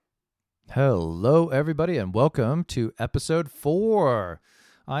Hello, everybody, and welcome to episode 4.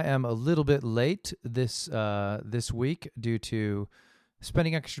 I am a little bit late this week due to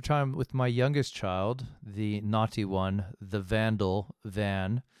spending extra time with my youngest child, the naughty one, the vandal,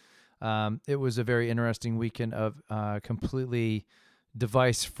 Van. It was a very interesting weekend of completely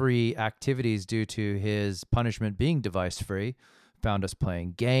device-free activities due to his punishment being device-free. Found us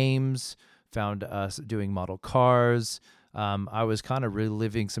playing games, found us doing model cars. I was kind of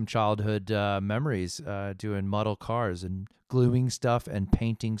reliving some childhood memories doing model cars and gluing stuff and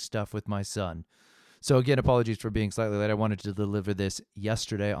painting stuff with my son. So again, apologies for being slightly late. I wanted to deliver this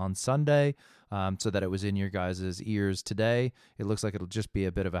yesterday on Sunday so that it was in your guys' ears today. It looks like it'll just be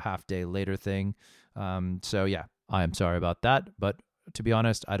a bit of a half day later thing. So yeah, I am sorry about that. But to be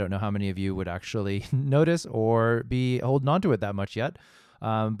honest, I don't know how many of you would actually notice or be holding on to it that much yet.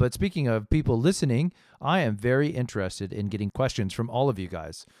 But speaking of people listening, I am very interested in getting questions from all of you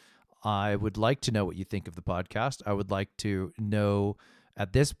guys. I would like to know what you think of the podcast. I would like to know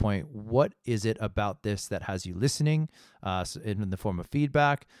at this point, what is it about this that has you listening in the form of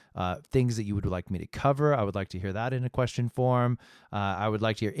feedback, things that you would like me to cover. I would like to hear that in a question form. I would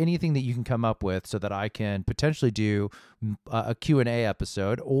like to hear anything that you can come up with so that I can potentially do a Q&A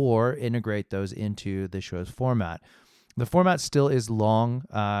episode or integrate those into the show's format. The format still is long.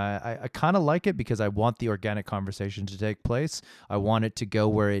 I kind of like it because I want the organic conversation to take place. I want it to go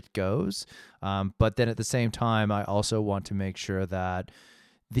where it goes. But then at the same time, I also want to make sure that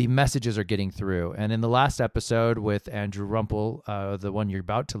the messages are getting through. And in the last episode with Andrew Rumpel, the one you're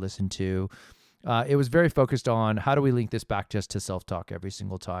about to listen to, it was very focused on how do we link this back just to self-talk every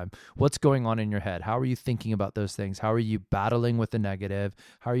single time? What's going on in your head? How are you thinking about those things? How are you battling with the negative?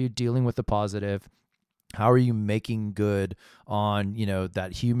 How are you dealing with the positive? How are you making good on,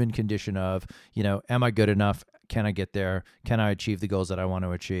 that human condition of, am I good enough? Can I get there? Can I achieve the goals that I want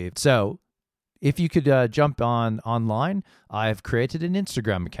to achieve? So if you could jump online, I've created an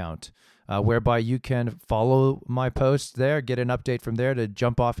Instagram account whereby you can follow my posts there, get an update from there to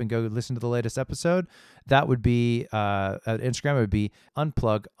jump off and go listen to the latest episode. That would be, at Instagram, it would be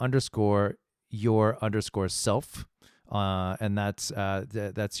unplug_your_self. And that's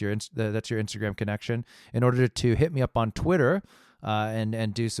your Instagram connection. In order to hit me up on Twitter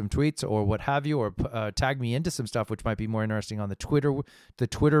and do some tweets or what have you, or tag me into some stuff which might be more interesting on the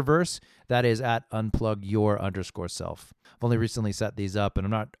Twitterverse, that is at unplug_your_self. I've only recently set these up, and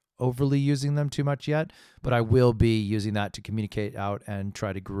I'm not overly using them too much yet, but I will be using that to communicate out and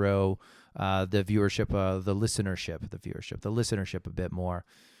try to grow the listenership a bit more.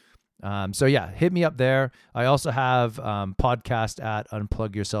 So yeah, hit me up there. I also have podcast at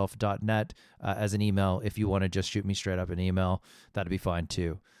unplugyourself.net as an email. If you want to just shoot me straight up an email, that'd be fine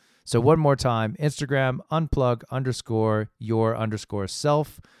too. So one more time, Instagram,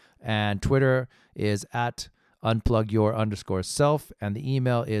 unplug_your_self, and Twitter is at unplugyour_self, and the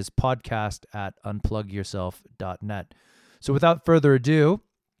email is podcast at unplugyourself.net. So without further ado,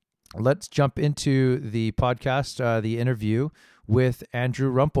 let's jump into the podcast, the interview with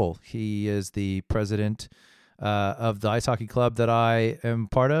Andrew Rumpel. He is the president of the ice hockey club that I am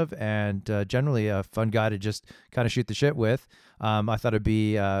part of, and generally a fun guy to just kind of shoot the shit with. I thought it'd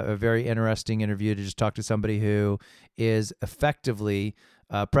be a very interesting interview to just talk to somebody who is effectively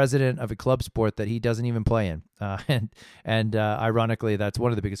president of a club sport that he doesn't even play in. And ironically, that's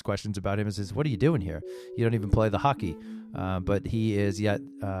one of the biggest questions about him is what are you doing here? You don't even play the hockey. But he is yet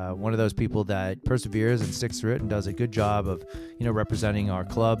one of those people that perseveres and sticks through it and does a good job of, representing our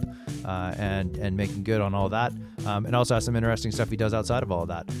club and making good on all that. And also has some interesting stuff he does outside of all of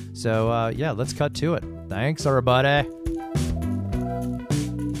that. So, yeah, let's cut to it. Thanks, everybody.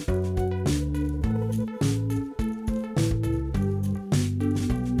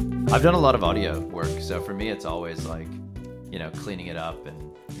 I've done a lot of audio work, so for me it's always like, cleaning it up and,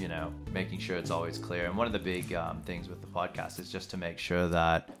 making sure it's always clear. And one of the big things with the podcast is just to make sure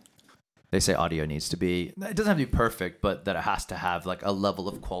that they say audio needs to be, it doesn't have to be perfect, but that it has to have like a level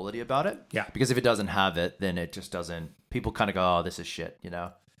of quality about it. Yeah. Because if it doesn't have it, then it just doesn't, people kind of go, oh, this is shit,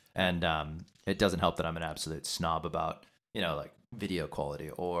 And it doesn't help that I'm an absolute snob about, like video quality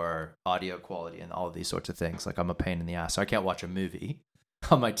or audio quality and all of these sorts of things. Like I'm a pain in the ass. So I can't watch a movie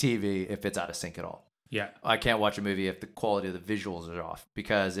on my TV if it's out of sync at all. Yeah. I can't watch a movie if the quality of the visuals are off,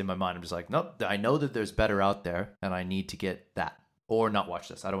 because in my mind I'm just like, nope, I know that there's better out there and I need to get that or not watch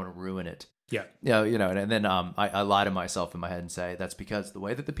this. I don't want to ruin it. Yeah. And then I lie to myself in my head and say that's because the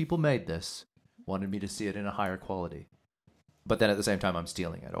way that the people made this wanted me to see it in a higher quality. but then at the same time I'm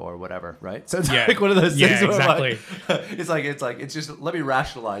stealing it or whatever, right? So it's Yeah. like one of those things Yeah, where I'm exactly. it's just let me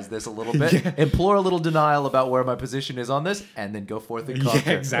rationalize this a little bit, implore a little denial about where my position is on this, and then go forth and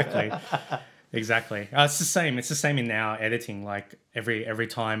conquer. Yeah, exactly. Exactly. It's the same. It's the same in our editing. Like every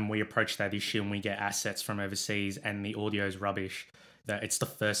time we approach that issue and we get assets from overseas and the audio is rubbish, that it's the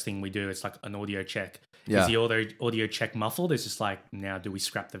first thing we do. It's like an audio check. Yeah. Is the audio check muffled? It's just like, now do we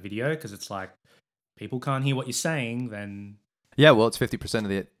scrap the video? Because it's like, people can't hear what you're saying, then... Yeah, well, it's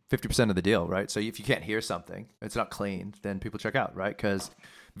 50% of the deal, right? So if you can't hear something, it's not clean, then people check out, right? Because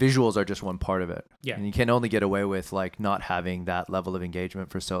visuals are just one part of it. Yeah. And you can only get away with like not having that level of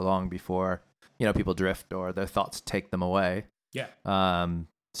engagement for so long before, people drift or their thoughts take them away. Yeah.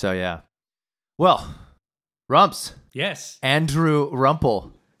 So yeah. Well, Rumps. Yes. Andrew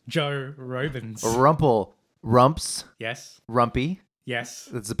Rumpel. Joe Robins. Rumps. Yes. Rumpy. Yes.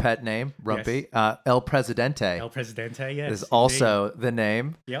 That's a pet name, Rumpy. El Presidente. El Presidente, yes. Is also the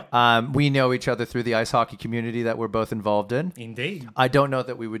name. Yep. We know each other through the ice hockey community that we're both involved in. Indeed. I don't know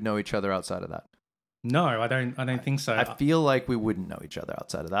that we would know each other outside of that. No, I don't think so. I feel like we wouldn't know each other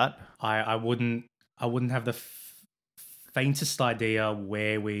outside of that. I wouldn't have the faintest idea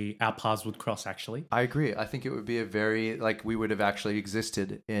where our paths would cross, actually. I agree. I think it would be a very, we would have actually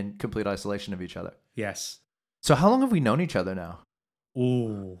existed in complete isolation of each other. Yes. So how long have we known each other now?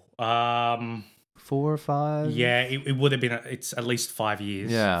 Ooh. 4 or 5? Yeah, it would have been, it's at least 5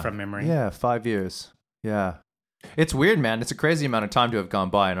 years from memory. Yeah, 5 years. Yeah. It's weird, man. It's a crazy amount of time to have gone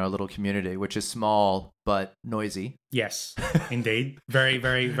by in our little community, which is small but noisy. Yes, indeed. Very,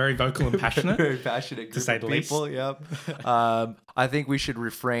 very, very vocal and passionate. Very passionate, to say the least. Yep. I think we should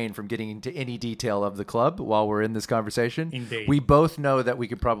refrain from getting into any detail of the club while we're in this conversation. Indeed. We both know that we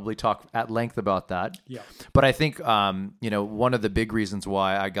could probably talk at length about that. Yeah. But I think, one of the big reasons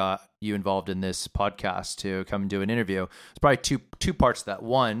why I got you involved in this podcast to come and do an interview is probably two parts to that.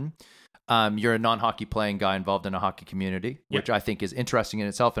 One, you're a non-hockey playing guy involved in a hockey community, which I think is interesting in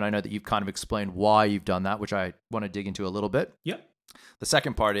itself. And I know that you've kind of explained why you've done that, which I want to dig into a little bit. Yep. The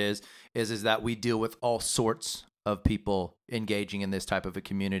second part is that we deal with all sorts of people engaging in this type of a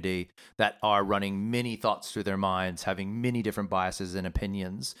community that are running many thoughts through their minds, having many different biases and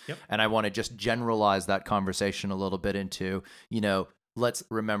opinions. Yep. And I want to just generalize that conversation a little bit into, let's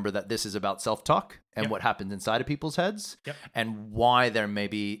remember that this is about self-talk and what happens inside of people's heads and why they're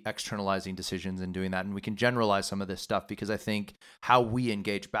maybe externalizing decisions and doing that. And we can generalize some of this stuff because I think how we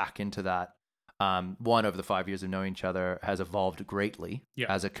engage back into that, over the 5 years of knowing each other has evolved greatly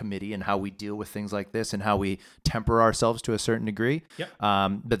as a committee and how we deal with things like this and how we temper ourselves to a certain degree. Yep.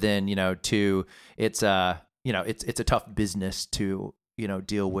 But then, two, it's a tough business to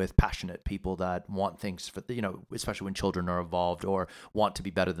deal with passionate people that want things for, especially when children are involved or want to be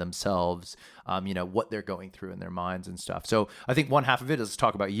better themselves, what they're going through in their minds and stuff. So I think one half of it is to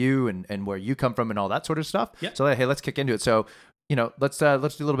talk about you and where you come from and all that sort of stuff. Yep. So hey, let's kick into it. So, let's do a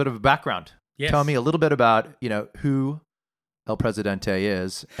little bit of a background. Yes. Tell me a little bit about, who El Presidente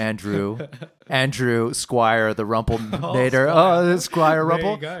is. Andrew Squire, the Rumpelnator. Squire There you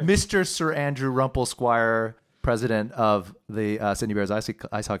Rumpel. go. Mr. Sir Andrew Rumpel Squire, president of the Sydney Bears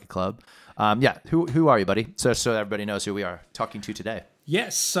Ice Hockey Club. Who are you, buddy? So everybody knows who we are talking to today.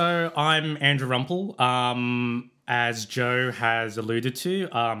 Yes, so I'm Andrew Rumpel. As Joe has alluded to,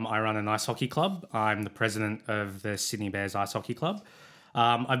 I run an ice hockey club. I'm the president of the Sydney Bears Ice Hockey Club.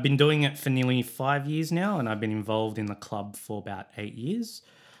 I've been doing it for nearly 5 years now, and I've been involved in the club for about 8 years.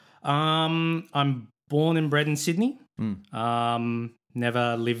 I'm born and bred in Sydney.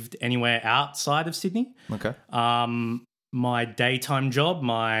 Never lived anywhere outside of Sydney. Okay. My daytime job,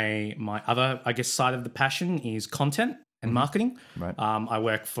 my other, side of the passion is content and marketing. Right. I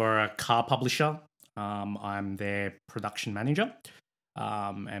work for a car publisher. I'm their production manager.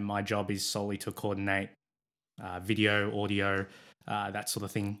 And my job is solely to coordinate video, audio, that sort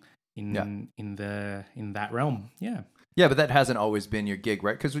of thing in that realm. Yeah. Yeah, but that hasn't always been your gig,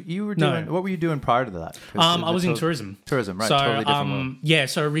 right? Because you were doing, what were you doing prior to that? I was in tourism. Tourism, right? So, totally different world.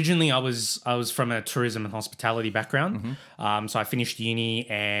 So originally I was from a tourism and hospitality background. So I finished uni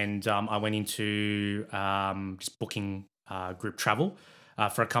and I went into just booking group travel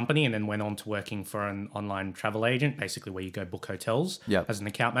for a company, and then went on to working for an online travel agent, basically where you go book hotels as an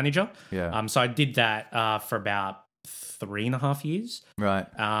account manager. Yeah. So I did that for about 3.5 years. Right.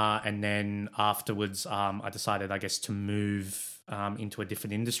 And then afterwards, I decided, to move into a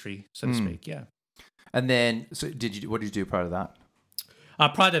different industry, so to speak. Yeah. And then, so what did you do prior to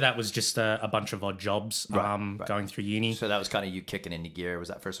that? Prior to that was just a bunch of odd jobs, Right. going through uni. So that was kind of you kicking into gear. Was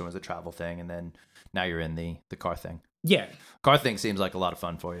that first one was a travel thing, and then now you're in the car thing? Yeah. Car thing seems like a lot of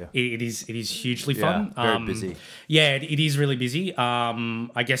fun for you. It is hugely Yeah, fun. very busy. Yeah, it is really busy.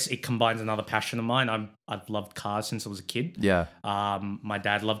 I guess it combines another passion of mine. I've loved cars since I was a kid. Yeah. My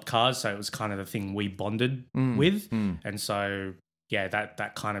dad loved cars, so it was kind of the thing we bonded with, and so yeah,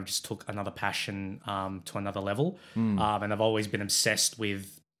 that kind of just took another passion to another level. And I've always been obsessed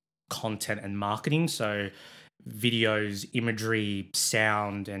with content and marketing, so videos, imagery,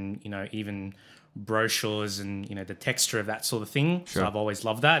 sound, and even brochures and the texture of that sort of thing. Sure. So I've always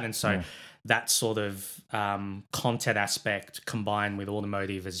loved that, and so that sort of content aspect combined with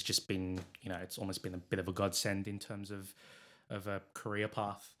automotive has just been it's almost been a bit of a godsend in terms of a career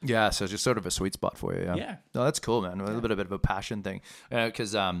path. Yeah, so just sort of a sweet spot for you. Yeah. Yeah. No, that's cool, man. A little bit of a passion thing,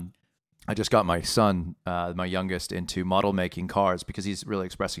 because I just got my son, my youngest, into model making cars because he's really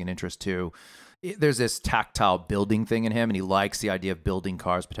expressing an interest too. There's this tactile building thing in him, and he likes the idea of building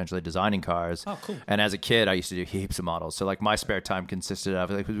cars, potentially designing cars. Oh, cool. And as a kid, I used to do heaps of models. So like my spare time consisted of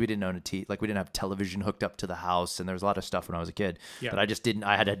we didn't own we didn't have television hooked up to the house, and there was a lot of stuff when I was a kid that I just didn't.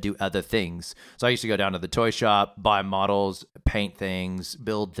 I had to do other things. So I used to go down to the toy shop, buy models, paint things,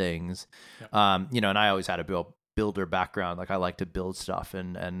 build things. And I always had a builder background. Like I like to build stuff,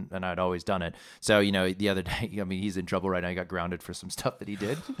 and I'd always done it. So the other day, I mean, he's in trouble right now. He got grounded for some stuff that he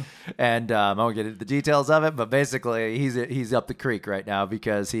did, and I won't get into the details of it, but basically he's up the creek right now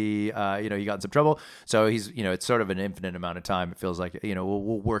because he got in some trouble. So he's it's sort of an infinite amount of time. It feels like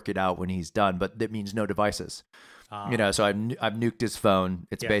we'll work it out when he's done, but that means no devices. So I've nuked his phone.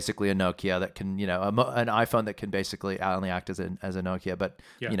 It's basically a Nokia that can, an iPhone that can basically only act as a Nokia. But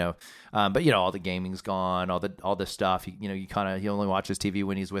all the gaming's gone, all this stuff. He only watches TV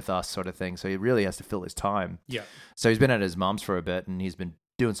when he's with us, sort of thing. So he really has to fill his time. Yeah. So he's been at his mom's for a bit, and he's been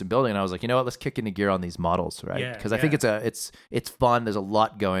doing some building, and I was like, you know what, let's kick into gear on these models, right? Because I think it's fun. There's a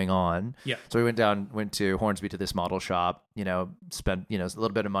lot going on. Yeah. So we went to Hornsby to this model shop. Spent a little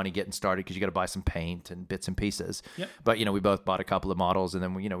bit of money getting started because you got to buy some paint and bits and pieces. Yep. But we both bought a couple of models, and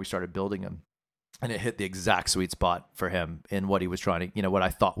then we started building them. And it hit the exact sweet spot for him in what he was trying to, what I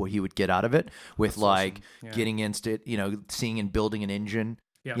thought what he would get out of it with. That's like awesome. Getting into it, seeing and building an engine.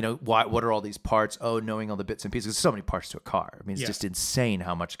 Yeah. What are all these parts? Oh, knowing all the bits and pieces. There's so many parts to a car. I mean, it's just insane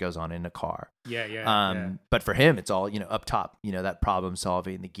how much goes on in a car. But for him, it's all, up top, that problem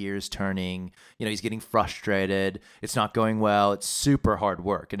solving, the gears turning, he's getting frustrated. It's not going well. It's super hard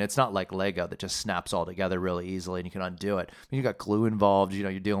work. And it's not like Lego that just snaps all together really easily and you can undo it. I mean, you got glue involved,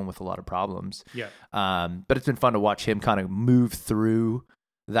 you're dealing with a lot of problems. Yeah. But it's been fun to watch him kind of move through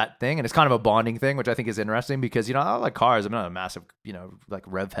that thing, and it's kind of a bonding thing, which I think is interesting because I like cars. I'm not a massive like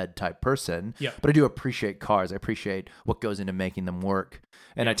rev head type person, but I do appreciate cars. I appreciate what goes into making them work,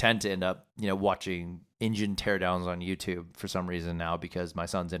 and I tend to end up watching engine teardowns on YouTube for some reason now because my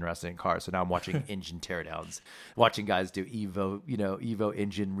son's interested in cars. So now I'm watching engine teardowns, watching guys do Evo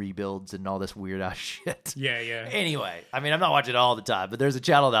engine rebuilds and all this weird ass shit. Yeah. Anyway, I mean, I'm not watching it all the time, but there's a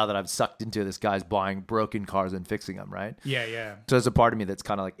channel now that I've sucked into. This guy's buying broken cars and fixing them, right? Yeah. So there's a part of me that's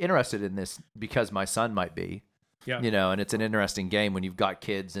kind of like interested in this because my son might be, and it's an interesting game when you've got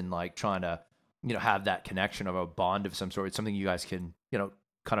kids and like trying to, have that connection of a bond of some sort. It's something you guys can,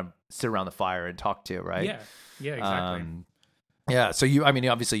 kind of sit around the fire and talk to, right? Yeah, exactly. So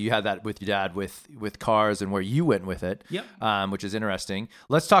obviously you had that with your dad with cars and where you went with it, which is interesting.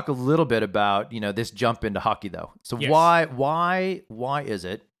 Let's talk a little bit about, this jump into hockey though. So why is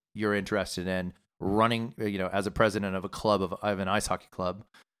it you're interested in running, as a president of a club of an ice hockey club?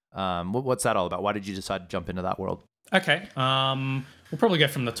 What's that all about? Why did you decide to jump into that world? Okay. We'll probably go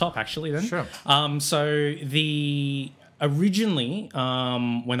from the top actually then. Sure. Originally,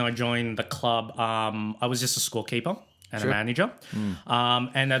 when I joined the club, I was just a scorekeeper and a manager.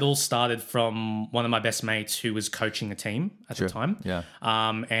 And that all started from one of my best mates who was coaching a team at the time. Yeah.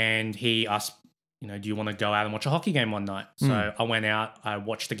 And he asked, do you want to go out and watch a hockey game one night? So I went out, I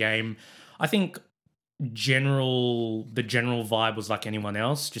watched the game. I think the general vibe was like anyone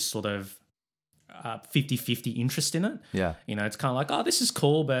else, just sort of 50-50 interest in it. Yeah. It's kind of like, oh, this is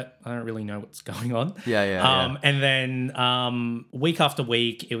cool, but I don't really know what's going on. Yeah. And then week after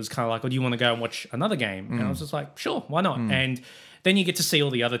week, it was kind of like, oh, do you want to go and watch another game? And I was just like, sure, why not? And then you get to see all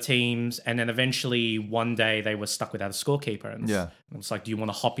the other teams. And then eventually one day they were stuck without a scorekeeper. And it's like, do you want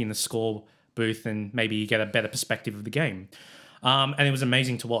to hop in the score booth and maybe you get a better perspective of the game? And it was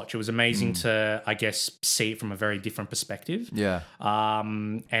amazing to watch. It was amazing to, I guess, see it from a very different perspective. Yeah.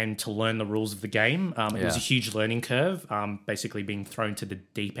 And to learn the rules of the game. It was a huge learning curve, basically being thrown to the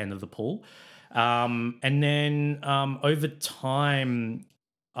deep end of the pool. And then over time,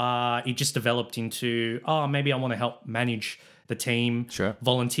 it just developed into, maybe I want to help manage the team,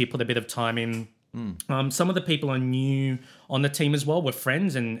 volunteer, put a bit of time in. Some of the people I knew on the team as well were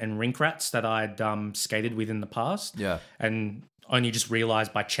friends and rink rats that I'd skated with in the past. Yeah. And only just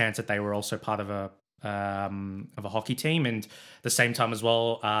realized by chance that they were also part of a hockey team. And at the same time as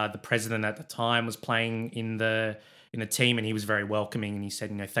well, the president at the time was playing in the team, and he was very welcoming, and he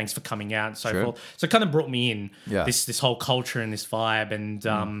said, thanks for coming out and so Sure. forth. So it kind of brought me in, Yeah. this whole culture and this vibe. And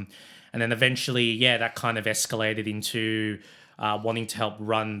then eventually, that kind of escalated into wanting to help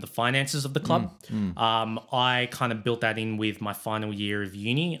run the finances of the club. I kind of built that in with my final year of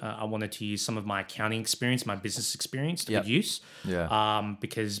uni. I wanted to use some of my accounting experience, my business experience to good use. Yeah.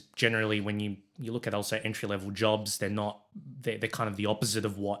 Because generally when you look at also entry-level jobs, they're kind of the opposite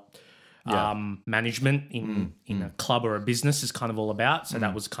of what management in a club or a business is kind of all about. So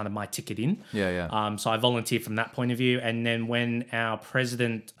that was kind of my ticket in. Yeah. So I volunteered from that point of view. And then when our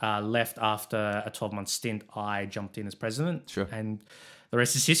president left after a 12-month stint, I jumped in as president. Sure. And the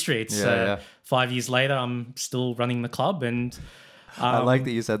rest is history. It's 5 years later, I'm still running the club. And I like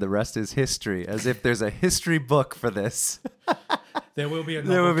that you said the rest is history, as if there's a history book for this. there will be a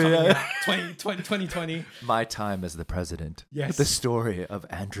novel coming out 2020. My time as the president. Yes. The story of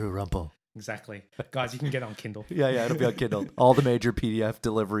Andrew Rumpel. Exactly. Guys, you can get on Kindle. Yeah, it'll be on Kindle. All the major PDF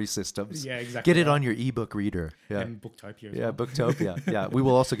delivery systems. Yeah, exactly. Get it on your ebook reader. Yeah. And Booktopia as Yeah, well. Booktopia. Yeah, we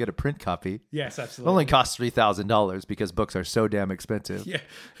will also get a print copy. Yes, It absolutely. only costs $3,000 because books are so damn expensive.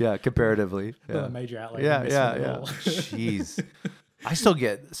 Yeah. Comparatively. A major outlay. Yeah. investment at all. Jeez. I still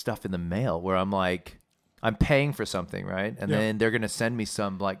get stuff in the mail where I'm like, I'm paying for something, right? And then they're going to send me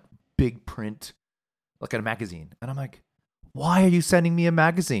some like big print, like a magazine. And I'm like, why are you sending me a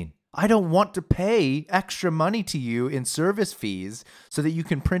magazine? I don't want to pay extra money to you in service fees so that you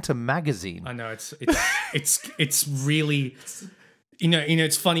can print a magazine. I know it's really,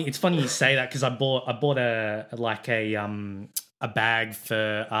 it's funny. It's funny you say that because I bought a bag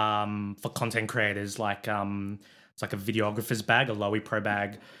for content creators, like it's like a videographer's bag, a Lowy Pro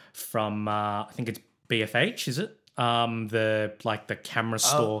bag from I think it's BFH, is it? The camera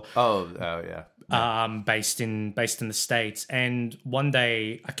store. Yeah. Based in the States. And one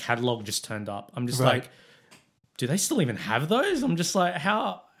day a catalog just turned up. I'm just Right. like, do they still even have those? I'm just like,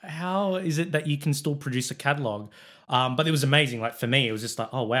 how is it that you can still produce a catalog? But it was amazing. Like for me, it was just like,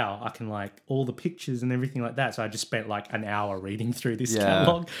 oh wow, I can like all the pictures and everything like that. So I just spent like an hour reading through this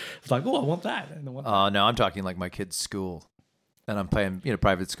catalog. It's like, oh, I want that. And I want that. Oh, no, I'm talking like my kid's school. And I'm paying,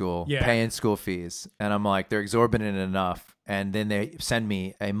 private school, paying school fees. And I'm like, they're exorbitant enough. And then they send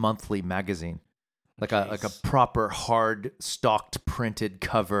me a monthly magazine. Like a proper hard stocked printed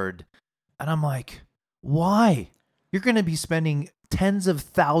covered. And I'm like, why? You're going to be spending tens of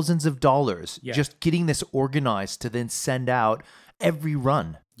thousands of dollars just getting this organized to then send out every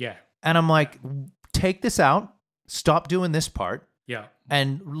run. Yeah. And I'm like, take this out, stop doing this part, Yeah.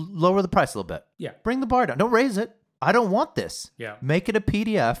 and lower the price a little bit. Yeah. Bring the bar down. Don't raise it. I don't want this. Yeah. Make it a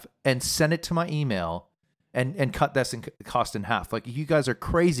PDF and send it to my email and cut this cost in half. Like, you guys are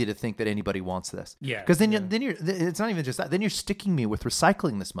crazy to think that anybody wants this. Yeah. Because then you're it's not even just that. Then you're sticking me with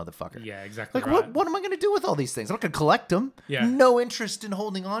recycling this motherfucker. Yeah, exactly. Like, right. what am I going to do with all these things? I'm not going to collect them. Yeah. No interest in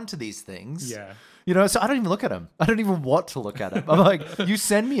holding on to these things. Yeah. So I don't even look at them. I don't even want to look at them. I'm like, you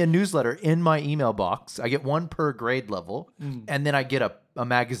send me a newsletter in my email box. I get one per grade level. And then I get a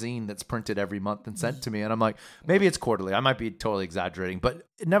magazine that's printed every month and sent to me. And I'm like, maybe it's quarterly. I might be totally exaggerating. But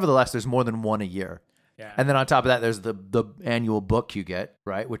nevertheless, there's more than one a year. Yeah. And then on top of that, there's the annual book you get,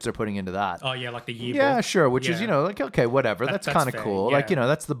 right? Which they're putting into that. Oh, yeah, like the yearbook. Yeah, sure. Which is, Yeah. like, okay, whatever. That's kind of fair, cool. yeah. Like,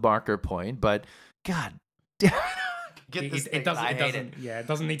 that's the marker point. But God damn. Get this It thing. I hate it. it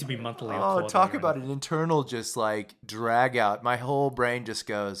doesn't need to be monthly. or Oh, quarterly talk or about an internal just like drag out. My whole brain just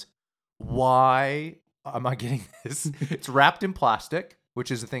goes, why am I getting this? It's wrapped in plastic,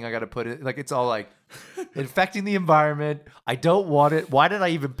 which is the thing I got to put it. Like, it's all like infecting the environment. I don't want it. Why did I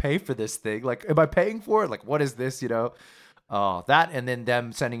even pay for this thing? Like, am I paying for it? Like, what is this? Oh, that, and then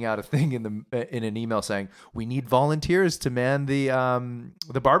them sending out a thing in an email saying we need volunteers to man the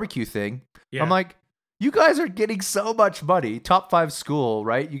barbecue thing. Yeah. I'm like, you guys are getting so much money. Top 5 school,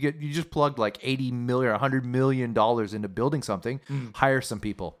 right? You just plugged like $80 million or $100 million into building something. Hire some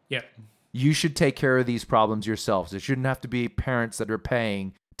people. Yeah. You should take care of these problems yourselves. It shouldn't have to be parents that are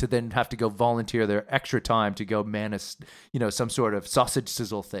paying to then have to go volunteer their extra time to go man some sort of sausage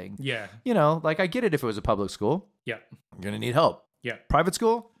sizzle thing. Yeah. Like, I get it if it was a public school. Yeah. You're going to need help. Yeah. Private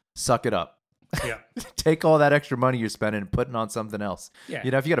school, suck it up. Yeah. Take all that extra money you're spending and put it on something else. Yeah.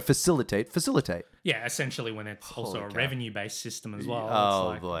 If you got to facilitate. Yeah. Essentially, when it's also Holy a cow. revenue-based system as well.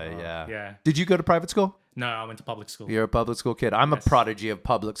 Oh, it's like, boy, yeah. Yeah. Did you go to private school? No, I went to public school. You're a public school kid. I'm Yes. a prodigy of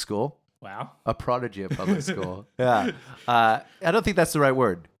public school. Wow. A prodigy of public school. Yeah. I don't think that's the right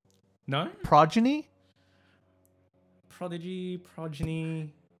word. No? Progeny?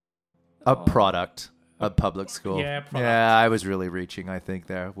 Progeny. A product of public school. Yeah, product. Yeah, I was really reaching, I think,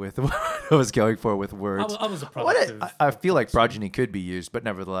 there with what I was going for with words. I was a product I feel like progeny could be used, but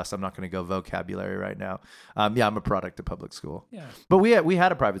nevertheless, I'm not going to go vocabulary right now. Yeah, I'm a product of public school. Yeah. But we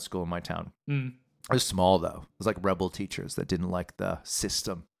had a private school in my town. Mm. It was small, though. It was like rebel teachers that didn't like the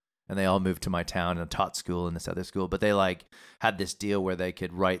system. And they all moved to my town and taught school in this other school. But they like had this deal where they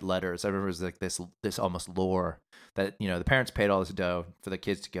could write letters. I remember it was like this almost lore that, you know, the parents paid all this dough for the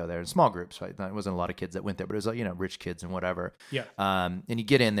kids to go there in small groups, right? It wasn't a lot of kids that went there, but it was like, you know, rich kids and whatever. Yeah. And you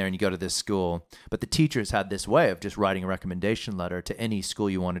get in there and you go to this school. But the teachers had this way of just writing a recommendation letter to any school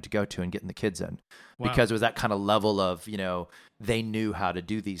you wanted to go to and getting the kids in. Wow. Because it was that kind of level of, you know, they knew how to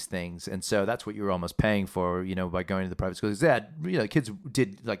do these things. And so that's what you were almost paying for, you know, by going to the private schools. They had, you know, kids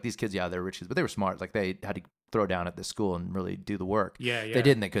did, like these kids, yeah, they're rich kids, but they were smart. Like they had to throw down at this school and really do the work. Yeah. They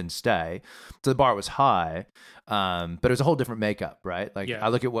didn't, they couldn't stay. So the bar was high, but it was a whole different makeup, right? Like I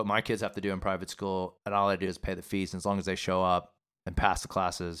look at what my kids have to do in private school, and all I do is pay the fees. And as long as they show up and pass the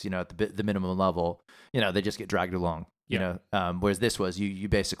classes, you know, at the minimum level, you know, they just get dragged along. You know, whereas this was you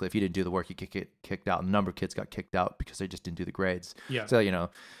basically, if you didn't do the work, you get kicked out. And a number of kids got kicked out because they just didn't do the grades. Yeah. So, you know,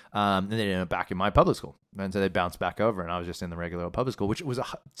 and they ended up back in my public school. And so they bounced back over, and I was just in the regular old public school, which was,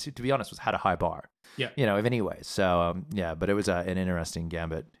 to be honest, had a high bar. Yeah. You know, anyways. So, yeah, but it was an interesting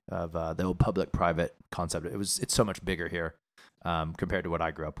gambit of the old public-private concept. It's so much bigger here compared to what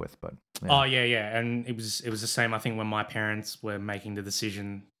I grew up with. But yeah. Oh, yeah. And it was the same, I think, when my parents were making the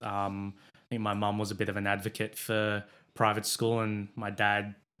decision. I think my mum was a bit of an advocate for private school, and my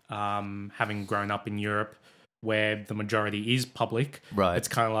dad, having grown up in Europe where the majority is public, right? It's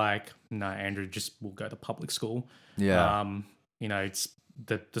kind of like, no, Andrew, just we'll go to public school. Yeah. You know, it's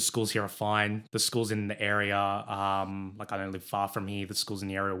the schools here are fine. The schools in the area, like I don't live far from here. The schools in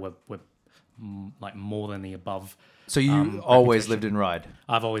the area were like more than the above. So you always lived in Ryde?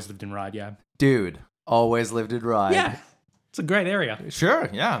 I've always lived in Ryde, yeah. Dude, always lived in Ryde. Yeah, it's a great area. Sure,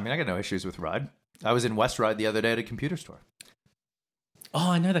 yeah. I mean, I got no issues with Ryde. I was in West Ryde the other day at a computer store. Oh,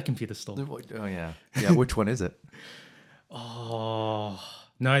 I know that computer store. Oh, yeah. Yeah, which one is it? Oh,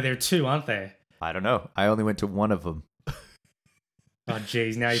 no, there are two, aren't there? I don't know. I only went to one of them. Oh,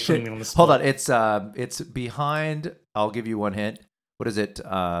 geez, now you're putting me on the spot. Hold on, it's behind, I'll give you one hint. What is it?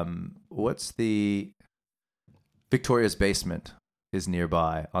 What's the... Victoria's Basement is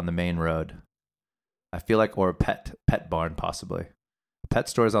nearby on the main road. I feel like, or a pet barn, possibly. Pet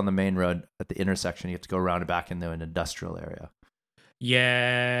stores on the main road at the intersection. You have to go around and back into an industrial area.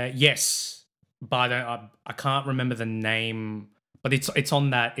 Yeah, yes, but I can't remember the name. But it's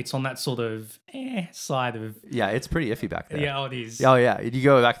on that sort of side of. Yeah, it's pretty iffy back there. Yeah, it is. Oh yeah, you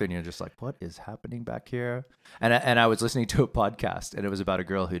go back there and you're just like, what is happening back here? And I was listening to a podcast, and it was about a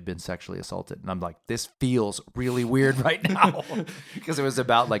girl who'd been sexually assaulted, and I'm like, this feels really weird right now because it was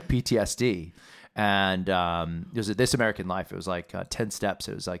about like PTSD. And it was This American Life. It was like 10 steps.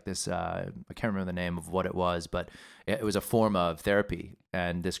 It was like this, I can't remember the name of what it was, but it was a form of therapy.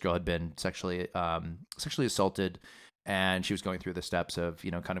 And this girl had been sexually assaulted, and she was going through the steps of,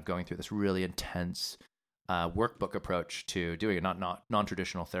 you know, kind of going through this really intense workbook approach to doing a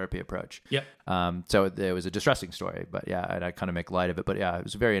non-traditional therapy approach. Yeah. So it was a distressing story, but yeah, and I kind of make light of it. But yeah, it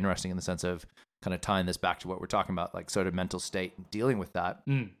was very interesting in the sense of kind of tying this back to what we're talking about, like sort of mental state and dealing with that.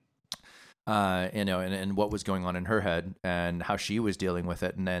 You know, and what was going on in her head and how she was dealing with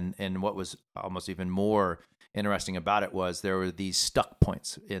it. And what was almost even more interesting about it was there were these stuck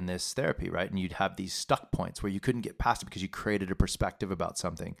points in this therapy, right? And you'd have these stuck points where you couldn't get past it because you created a perspective about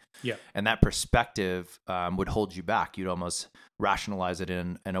something. Yeah. And that perspective would hold you back. You'd almost rationalize it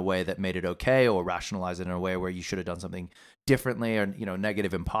in a way that made it okay, or rationalize it in a way where you should have done something differently, or, you know,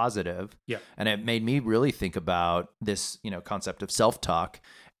 negative and positive. Yeah. And it made me really think about this, you know, concept of self-talk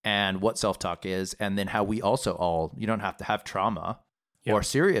and what self-talk is, and then how we also all, you don't have to have trauma or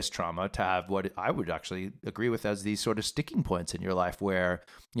serious trauma to have what I would actually agree with as these sort of sticking points in your life where,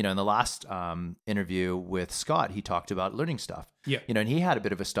 you know, in the last interview with Scott, he talked about learning stuff. Yeah. You know, and he had a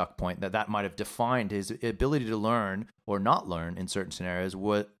bit of a stuck point that might have defined his ability to learn or not learn in certain scenarios.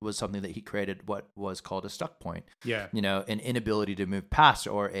 What was something that he created what was called a stuck point. Yeah. You know, an inability to move past,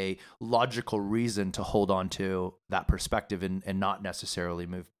 or a logical reason to hold on to that perspective and not necessarily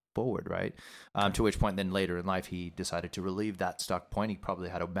move forward, right? To which point then later in life he decided to relieve that stuck point. He probably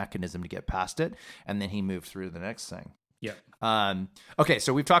had a mechanism to get past it, and then he moved through the next thing. Yeah. Okay,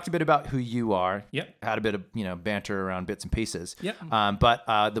 so we've talked a bit about who you are. Yep. Had a bit of, you know, banter around bits and pieces. Yep. But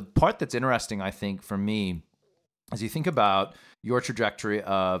the part that's interesting, I think, for me, as you think about your trajectory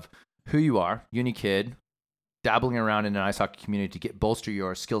of who you are, uni kid, dabbling around in an ice hockey community to bolster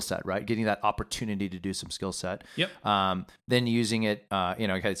your skill set, right? Getting that opportunity to do some skill set. Yep. Then using it,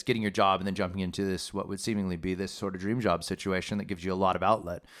 it's getting your job and then jumping into this, what would seemingly be this sort of dream job situation that gives you a lot of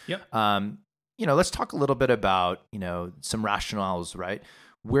outlet. Yep. Let's talk a little bit about, some rationales, right?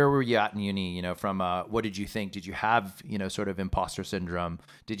 Where were you at in uni? From what did you think? Did you have, sort of imposter syndrome?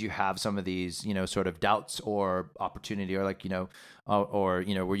 Did you have some of these, sort of doubts or opportunity, or like,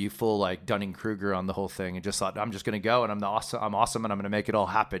 were you full like Dunning-Kruger on the whole thing and just thought, I'm just going to go and I'm awesome and I'm going to make it all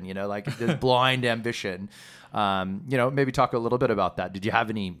happen, like this blind ambition? Maybe talk a little bit about that. Did you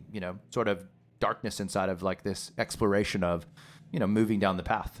have any, sort of darkness inside of like this exploration of, moving down the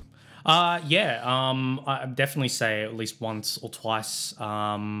path? I definitely say at least once or twice,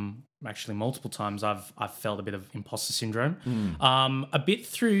 actually multiple times, I've felt a bit of imposter syndrome. A bit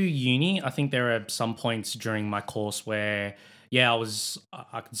through uni. I think there are some points during my course where,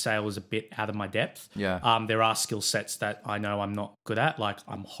 I could say I was a bit out of my depth. Yeah. There are skill sets that I know I'm not good at, like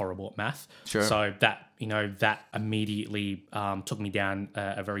I'm horrible at math. Sure. So that immediately took me down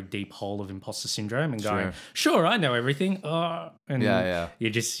a very deep hole of imposter syndrome and going, sure, I know everything. And you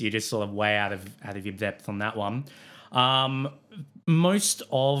just sort of way out of your depth on that one. Most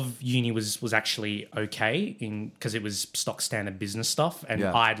of uni was actually okay because it was stock standard business stuff, and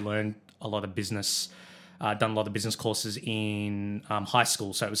I'd learned a lot of business. Done a lot of business courses in high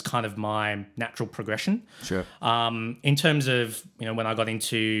school, so it was kind of my natural progression. Sure. In terms of when I got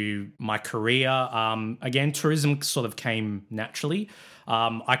into my career, again, tourism sort of came naturally.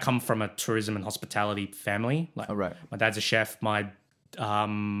 I come from a tourism and hospitality family. Like, right. My dad's a chef. My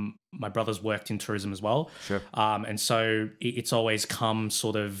brothers worked in tourism as well. Sure. And so it's always come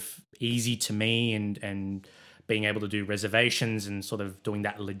sort of easy to me, and being able to do reservations and sort of doing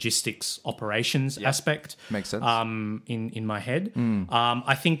that logistics operations aspect makes sense. In my head.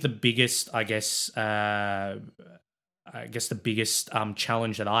 I think the biggest,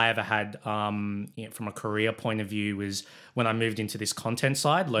 challenge that I ever had from a career point of view was when I moved into this content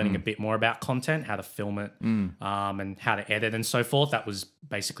side, learning a bit more about content, how to film it, and how to edit and so forth. That was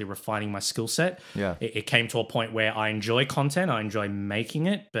basically refining my skill set. Yeah. It came to a point where I enjoy content, I enjoy making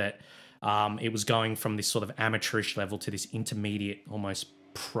it, but it was going from this sort of amateurish level to this intermediate, almost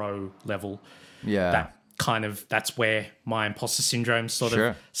pro level. Yeah. That's where my imposter syndrome sort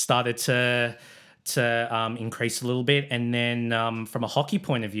of started to increase a little bit. And then from a hockey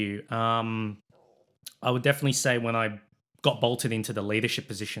point of view, I would definitely say when I got bolted into the leadership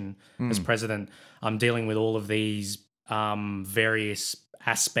position as president, I'm dealing with all of these various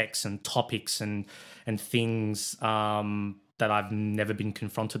aspects and topics and things that I've never been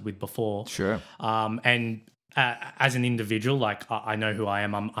confronted with before. Sure. And as an individual, like I know who I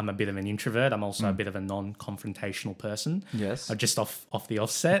am. I'm a bit of an introvert. I'm also a bit of a non-confrontational person. Yes. Just off the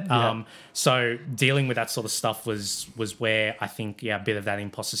offset. So dealing with that sort of stuff was where I think a bit of that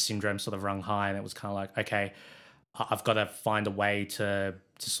imposter syndrome sort of rung high, and it was kind of like, okay, I've got to find a way to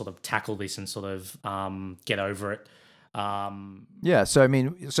sort of tackle this and sort of get over it.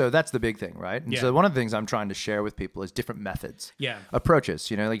 So that's the big thing, right? And so one of the things I'm trying to share with people is different methods, approaches.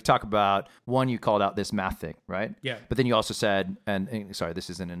 Like you talk about one, you called out this math thing, right? Yeah. But then you also said, and sorry, this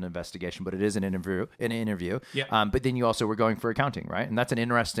isn't an investigation, but it is an interview. Yeah. But then you also were going for accounting, right? And that's an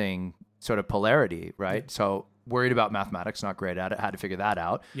interesting sort of polarity, right? Yeah. So worried about mathematics, not great at it, had to figure that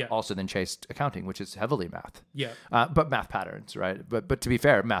out. Yeah. Also then chased accounting, which is heavily math. Yeah. But math patterns, right? But to be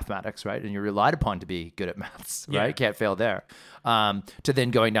fair, mathematics, right? And you're relied upon to be good at maths, right? Yeah. Can't fail there. To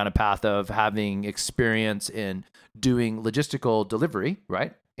then going down a path of having experience in doing logistical delivery,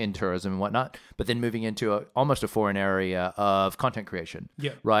 right? In tourism and whatnot, but then moving into almost a foreign area of content creation,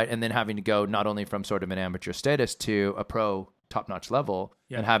 right? And then having to go not only from sort of an amateur status to a pro top-notch level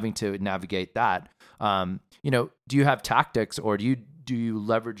and having to navigate that. Do you have tactics, or do you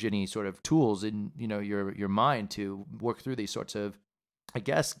leverage any sort of tools in your mind to work through these sorts of, I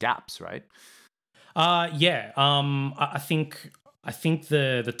guess, gaps, right? I think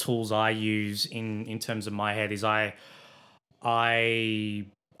the tools I use in terms of my head is I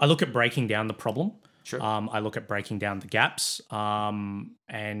look at breaking down the problem. Sure. I look at breaking down the gaps.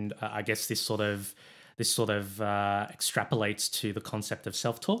 And I guess this sort of extrapolates to the concept of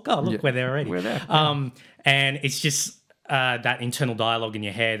self-talk. Oh, look, we're there already. We're there. And it's just that internal dialogue in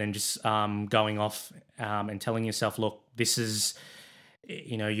your head and just going off and telling yourself, look, this is,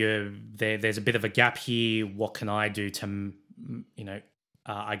 there's a bit of a gap here. What can I do to,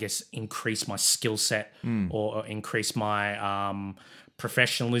 I guess, increase my skill set or increase my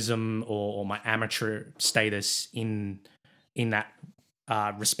professionalism or my amateur status in that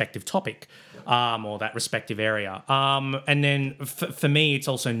respective topic or that respective area. And then for me, it's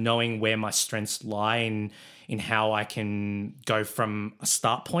also knowing where my strengths lie in how I can go from a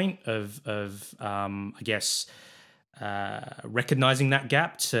start point of I guess recognizing that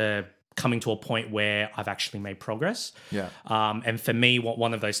gap to coming to a point where I've actually made progress. Yeah. And for me,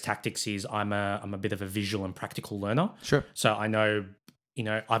 one of those tactics is I'm a bit of a visual and practical learner. Sure. So I know,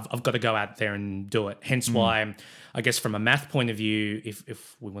 I've got to go out there and do it. Hence why, I guess from a math point of view,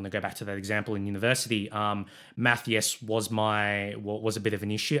 if we want to go back to that example in university, math, yes, was a bit of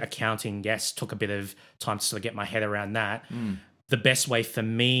an issue. Accounting, yes, took a bit of time to sort of get my head around that. The best way for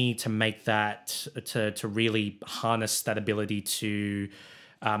me to make that, to really harness that ability to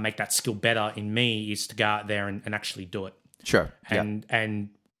make that skill better in me is to go out there and actually do it. Sure. And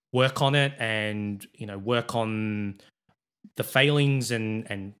work on it, and work on the failings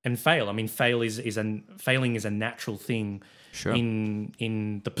and fail. I mean, failing is a natural thing. Sure.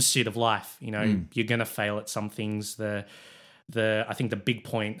 in the pursuit of life. You're gonna fail at some things. I think the big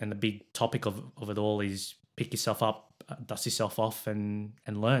point and the big topic of it all is pick yourself up, dust yourself off, and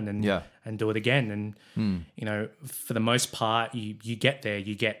learn and do it again. And for the most part, you get there.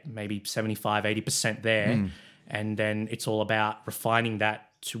 You get maybe 75, 80% there, and then it's all about refining that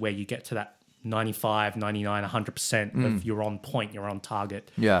to where you get to that 95, 99, 100% of you're on point, you're on target.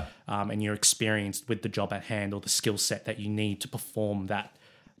 Yeah. And you're experienced with the job at hand or the skill set that you need to perform that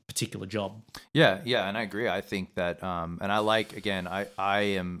particular job. Yeah, and I agree. I think that, and I like, again, I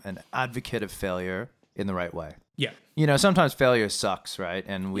am an advocate of failure in the right way. Yeah. Sometimes failure sucks, right?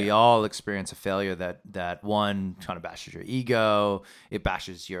 And we all experience a failure that one kind of bashes your ego, it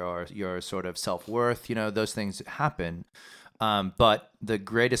bashes your sort of self-worth, those things happen. But the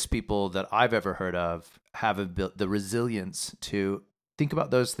greatest people that I've ever heard of have built the resilience to think about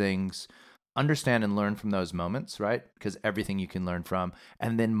those things, understand and learn from those moments, right? Because everything you can learn from,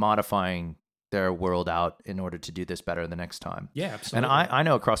 and then modifying their world out in order to do this better the next time. Yeah, absolutely. And I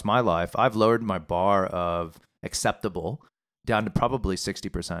know across my life, I've lowered my bar of acceptable down to probably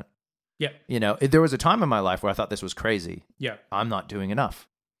 60%. Yeah. There was a time in my life where I thought this was crazy. Yeah. I'm not doing enough.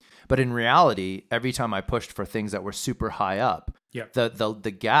 But in reality, every time I pushed for things that were super high up,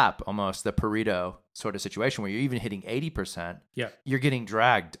 the gap, almost the Pareto sort of situation where you're even hitting 80%, you're getting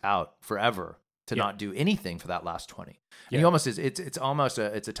dragged out forever to not do anything for that last 20. And you almost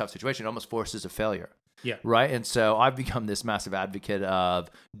it's a tough situation. It almost forces a failure. Yeah. Right. And so I've become this massive advocate of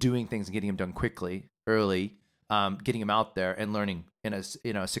doing things and getting them done quickly, early, getting them out there and learning in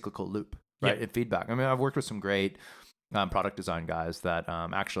a cyclical loop, right? And feedback. I mean, I've worked with some great product design guys that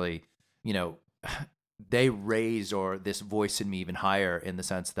actually, they raised this voice in me even higher, in the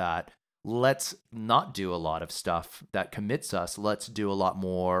sense that let's not do a lot of stuff that commits us. Let's do a lot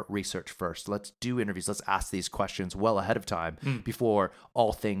more research first. Let's do interviews. Let's ask these questions well ahead of time before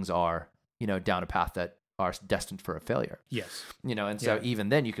all things are, down a path that are destined for a failure. Yes. And so even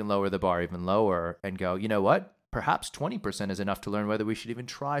then you can lower the bar even lower and go, you know what? Perhaps 20% is enough to learn whether we should even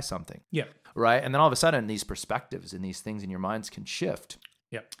try something. Yeah. Right. And then all of a sudden these perspectives and these things in your minds can shift.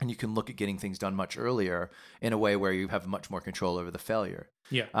 Yeah. And you can look at getting things done much earlier in a way where you have much more control over the failure.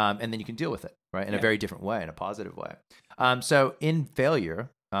 Yeah. And then you can deal with it, right? In a very different way, in a positive way. So in failure,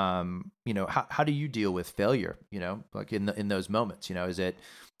 how do you deal with failure? Like in those moments,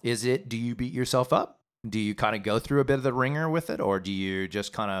 is it, do you beat yourself up? Do you kind of go through a bit of the ringer with it? Or do you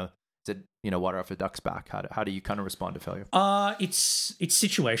just kind of, water off a duck's back? How do you kind of respond to failure? It's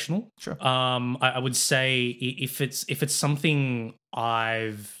situational. Sure. I would say if it's something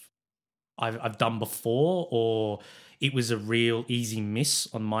I've done before, or it was a real easy miss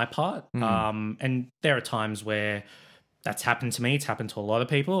on my part. And there are times where that's happened to me. It's happened to a lot of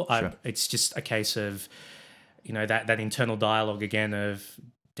people. Sure. It's just a case of, that internal dialogue again of,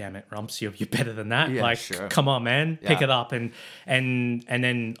 damn it, Rumps, you're better than that. Yeah, like, sure. Come on, man, pick it up. And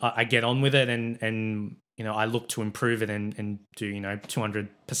then I get on with it, and I look to improve it and do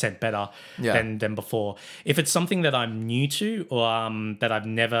 200% better than before. If it's something that I'm new to, or that I've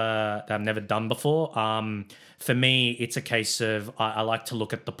never done before, for me it's a case of I like to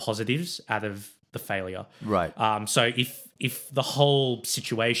look at the positives out of the failure. Right. So if the whole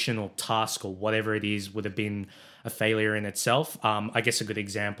situation or task or whatever it is would have been a failure in itself, I guess a good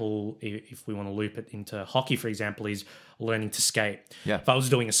example, if we want to loop it into hockey, for example, is learning to skate. Yeah. If I was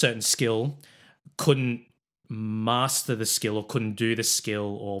doing a certain skill, couldn't master the skill or couldn't do the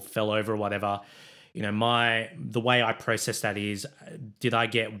skill or fell over or whatever, the way I process that is, did I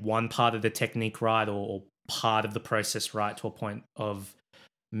get one part of the technique right or part of the process right, to a point of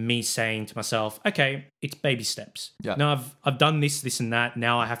me saying to myself, okay, it's baby steps. Yeah. Now I've done this and that.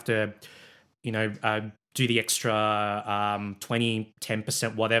 Now I have to, do the extra 20,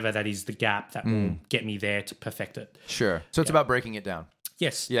 10%, whatever that is the gap that will get me there to perfect it. Sure. So it's about breaking it down.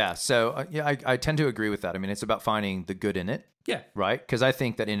 Yes. Yeah. So I tend to agree with that. I mean, it's about finding the good in it. Yeah. Right. Because I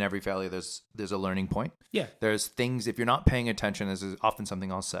think that in every failure, there's a learning point. Yeah. There's things, if you're not paying attention, this is often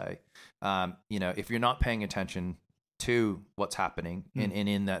something I'll say, if you're not paying attention to what's happening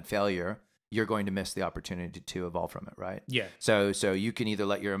in that failure, you're going to miss the opportunity to evolve from it, right? Yeah. So you can either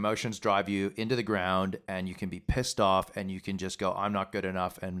let your emotions drive you into the ground and you can be pissed off and you can just go, I'm not good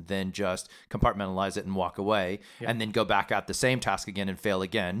enough, and then just compartmentalize it and walk away and then go back at the same task again and fail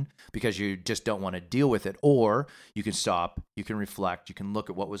again because you just don't want to deal with it. Or you can stop, you can reflect, you can look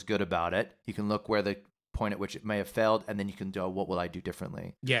at what was good about it, you can look where the point at which it may have failed, and then you can go, what will I do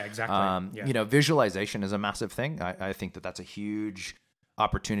differently? Yeah, exactly. Visualization is a massive thing. I think that's a huge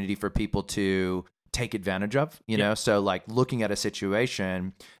opportunity for people to take advantage of, so like looking at a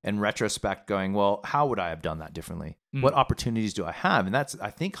situation in retrospect going, well, how would I have done that differently? What opportunities do I have? And that's, I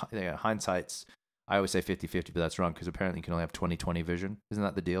think, hindsight's, I always say 50-50, but that's wrong because apparently you can only have 20-20 vision. Isn't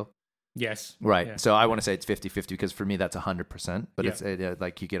that the deal? Yes. Right. Yeah. So I want to say it's 50-50 because for me that's 100%, but it's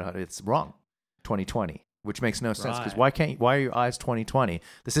like you get it's wrong. 20-20, which makes no sense because why are your eyes 20-20?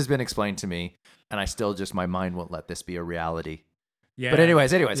 This has been explained to me and I still just, my mind won't let this be a reality. Yeah. But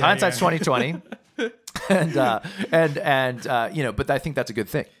anyways, hindsight's 20-20. But I think that's a good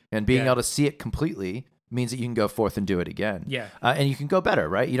thing. And being able to see it completely means that you can go forth and do it again. Yeah. And you can go better,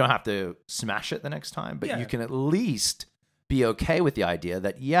 right? You don't have to smash it the next time, but you can at least be okay with the idea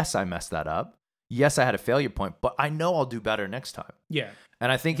that, yes, I messed that up. Yes, I had a failure point, but I know I'll do better next time. Yeah.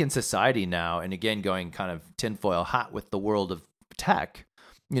 And I think in society now, and again, going kind of tinfoil hat with the world of tech,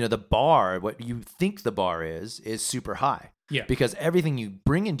 the bar, what you think the bar is super high. Yeah. Because everything you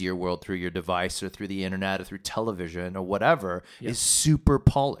bring into your world through your device or through the internet or through television or whatever is super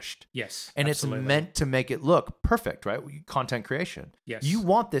polished. Yes. And absolutely. it's meant to make it look perfect, right? Content creation. Yes. You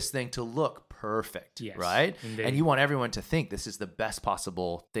want this thing to look perfect, right? Indeed. And you want everyone to think this is the best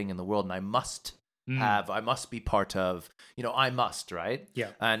possible thing in the world and I must be part of, I must, right? Yeah.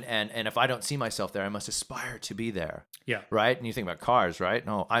 And if I don't see myself there, I must aspire to be there. Yeah. Right. And you think about cars, right?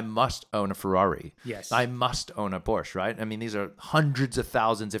 No, I must own a Ferrari. Yes. I must own a Porsche, right? I mean, these are hundreds of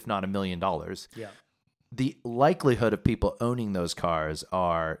thousands, if not $1 million. Yeah. The likelihood of people owning those cars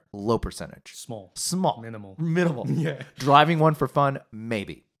are low percentage. Small. Minimal. Yeah. Driving one for fun,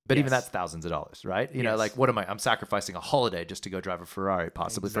 maybe. But even Yes. that's thousands of dollars, right? You know, Yes. like, what am I? I'm sacrificing a holiday just to go drive a Ferrari,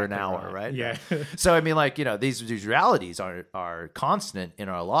 possibly for an Exactly hour, right? Yeah. So, I mean, like, these realities are constant in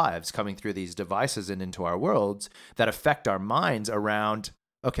our lives coming through these devices and into our worlds that affect our minds around,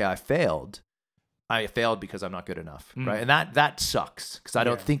 okay, I failed because I'm not good enough, right? And that sucks because I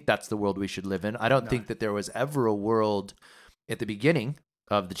don't think that's the world we should live in. I don't think that there was ever a world at the beginning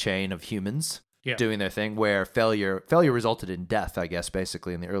of the chain of humans doing their thing where failure resulted in death, I guess,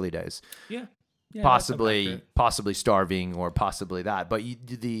 basically in the early days. Yeah. Possibly starving or possibly that. But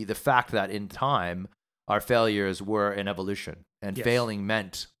the fact that in time our failures were an evolution and failing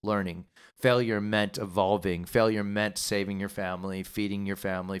meant learning. Failure meant evolving. Failure meant saving your family, feeding your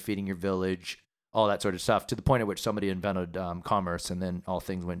village, all that sort of stuff, to the point at which somebody invented commerce and then all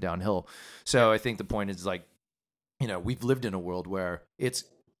things went downhill. So I think the point is, like, we've lived in a world where it's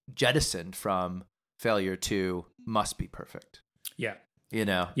jettisoned from failure to must be perfect. Yeah.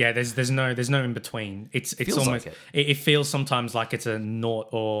 Yeah, there's no in between. It's feels almost like it feels sometimes like it's a 0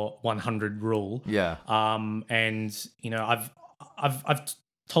 or 100 rule. Yeah. And I've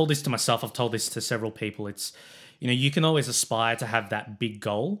told this to myself, I've told this to several people. It's you can always aspire to have that big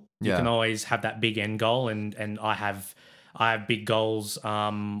goal. You can always have that big end goal, and I have big goals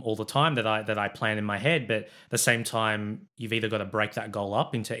all the time that I plan in my head, but at the same time, you've either got to break that goal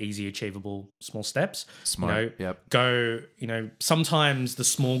up into easy, achievable, small steps. Smart. Yep. Go. Sometimes the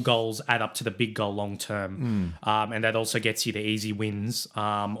small goals add up to the big goal long term, and that also gets you the easy wins,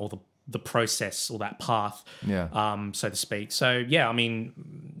 or the process or that path, so to speak. So yeah, I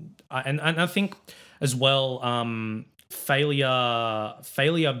mean, I think as well, failure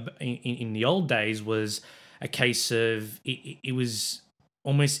in the old days was a case of it was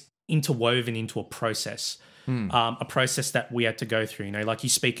almost interwoven into a process that we had to go through. Like you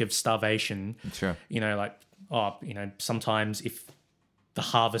speak of starvation. Sure. Sometimes if the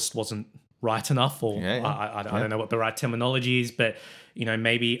harvest wasn't right enough, or I don't know what the right terminology is, but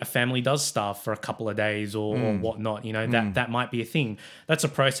maybe a family does starve for a couple of days or whatnot. That might be a thing. That's a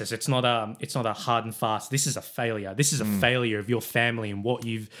process. It's not a hard and fast. This is a failure. This is a failure of your family and what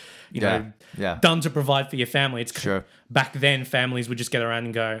you've done to provide for your family. It's sure. Back then, families would just get around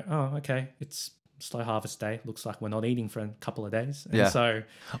and go, oh, okay, it's slow harvest day. Looks like we're not eating for a couple of days. And so,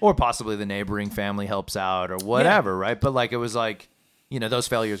 or possibly the neighboring family helps out or whatever, right? But like it was like, those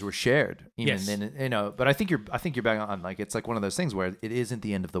failures were shared even Yes. then, but I think you're bang on. Like, it's like one of those things where it isn't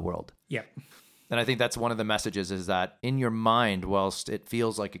the end of the world. Yeah. And I think that's one of the messages, is that in your mind, whilst it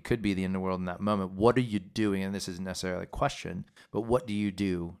feels like it could be the end of the world in that moment, what are you doing? And this isn't necessarily a question, but what do you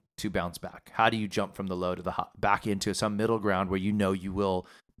do to bounce back? How do you jump from the low to the high, back into some middle ground where you will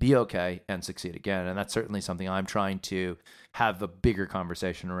be okay and succeed again? And that's certainly something I'm trying to have a bigger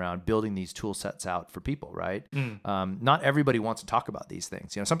conversation around, building these tool sets out for people, right? Not everybody wants to talk about these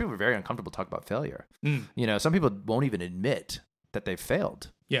things. Some people are very uncomfortable to talk about failure. Some people won't even admit that they've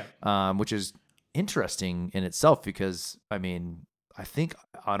failed. Yeah. Which is interesting in itself, because I think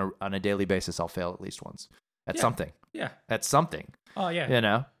on a daily basis I'll fail at least once at something. Yeah. At something. Oh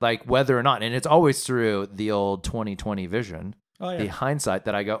yeah. Like whether or not, and it's always through the old 2020 vision, the hindsight,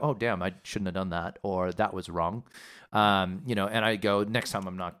 that I go, oh damn, I shouldn't have done that, or that was wrong. And I go, next time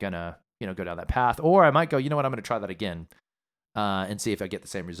I'm not gonna, go down that path, or I might go, you know what, I'm gonna try that again. And see if I get the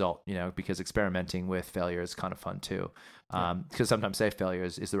same result, because experimenting with failure is kind of fun too. Because sometimes safe failure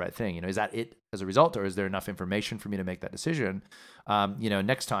is the right thing. Is that it as a result, or is there enough information for me to make that decision?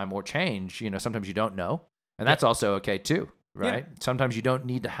 Next time, or change, sometimes you don't know. And that's also okay too, right? Yeah. Sometimes you don't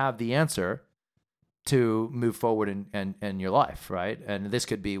need to have the answer to move forward in your life, right? And this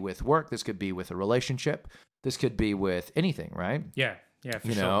could be with work, this could be with a relationship, this could be with anything, right? Yeah,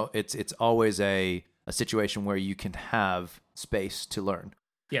 for sure. It's always a situation where you can have space to learn.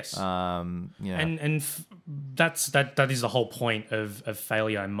 Yes. And that is the whole point of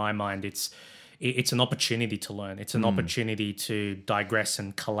failure in my mind. It's an opportunity to learn. It's an opportunity to digress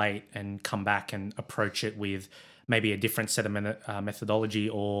and collate and come back and approach it with maybe a different set of methodology,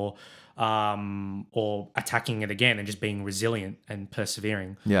 or attacking it again and just being resilient and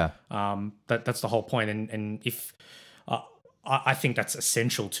persevering. Yeah. That's the whole point. And if I think that's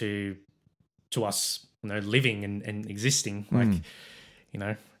essential to us, living and existing. Like,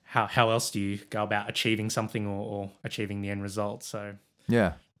 how else do you go about achieving something or achieving the end result? So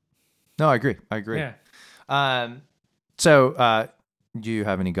yeah. No, I agree. Yeah. So do you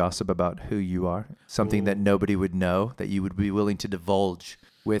have any gossip about who you are? Something that nobody would know, that you would be willing to divulge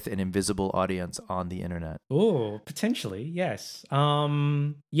with an invisible audience on the internet? Oh, potentially, yes.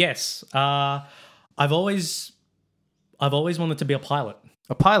 Yes. I've always wanted to be a pilot.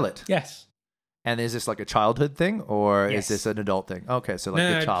 A pilot? Yes. And is this like a childhood thing, or Yes. is this an adult thing? Okay, so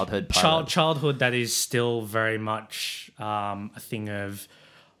like the childhood pilot. Childhood, that is still very much a thing of,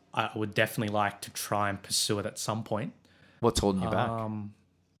 I would definitely like to try and pursue it at some point. What's holding you back?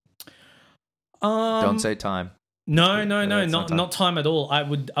 Don't say time. No, not time at all. I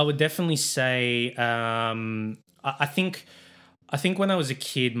would definitely say, I think when I was a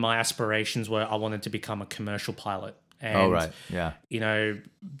kid, my aspirations were I wanted to become a commercial pilot. And, right. Yeah.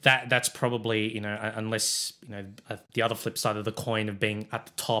 That's probably, unless, the other flip side of the coin of being at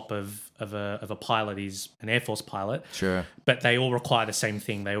the top of a pilot is an Air Force pilot. Sure. But they all require the same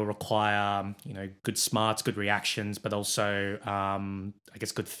thing. They all require, good smarts, good reactions, but also, I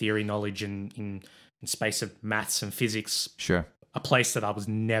guess, good theory knowledge in space of maths and physics. Sure. A place that I was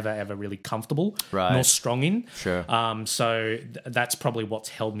never, ever really comfortable Right. nor strong in. Sure. So that's probably what's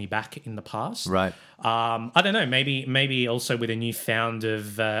held me back in the past. Right. I don't know. Maybe also with a newfound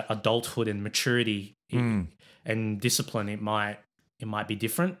of adulthood and maturity and discipline, it might be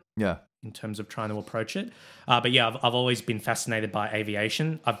different. Yeah. In terms of trying to approach it. But yeah, I've always been fascinated by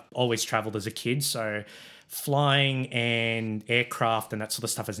aviation. I've always traveled as a kid, so flying and aircraft and that sort of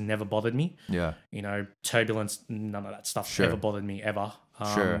stuff has never bothered me. Yeah. Turbulence, none of that stuff Sure. ever bothered me ever.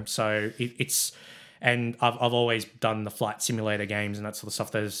 Sure. So it's, and I've always done the flight simulator games and that sort of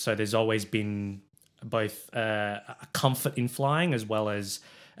stuff. There's always been both a comfort in flying as well as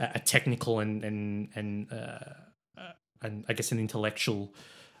a technical and I guess an intellectual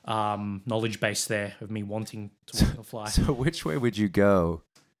knowledge base there of me wanting to fly. So which way would you go?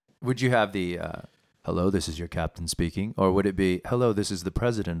 Would you have the hello, this is your captain speaking, or would it be hello, this is the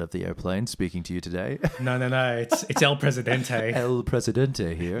president of the airplane speaking to you today? No. It's El Presidente. El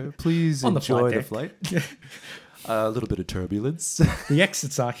Presidente here. Please On the enjoy the flight flight. A little bit of turbulence. The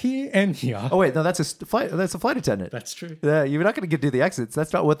exits are here and here. Oh wait, no, that's a flight. That's a flight attendant. That's true. Yeah, you're not going to do the exits.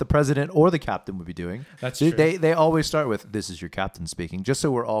 That's not what the president or the captain would be doing. That's true. They always start with "This is your captain speaking," just so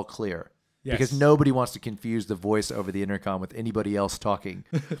we're all clear. Yes. Because nobody wants to confuse the voice over the intercom with anybody else talking.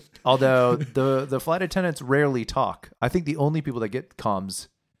 Although the flight attendants rarely talk. I think the only people that get comms,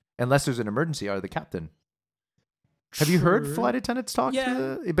 unless there's an emergency, are the captain. Have you heard flight attendants talk?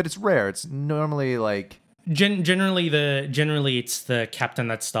 Yeah. But it's rare. It's normally like generally it's the captain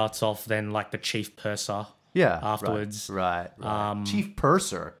that starts off, then like the chief purser. yeah Afterwards. Right. Chief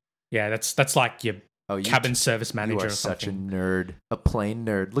purser. Yeah, that's like your cabin service manager You are or such a something. nerd, a plane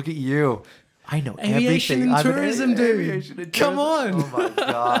nerd. Look at you. I know Aviation everything. and tourism, dude. Aviation and Come tourism. on. Oh my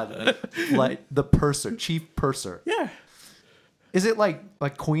god! Like the purser, chief purser. Yeah. Is it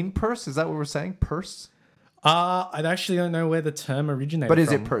like Queen Purse? Is that what we're saying? Purse? I actually don't know where the term originated But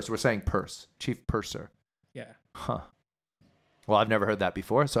is from. it purse? We're saying purse, chief purser. Yeah. Huh. Well, I've never heard that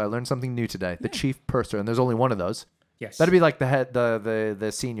before, so I learned something new today. The chief purser, and there's only one of those. Yes. That'd be like the head, the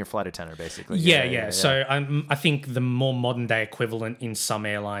senior flight attendant, basically. Yeah. So I think the more modern day equivalent in some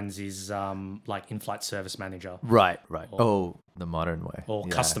airlines is like in-flight service manager Right. The modern way. or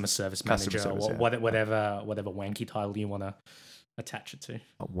Yeah. customer service manager service, or yeah. whatever wanky title you want to attach it to.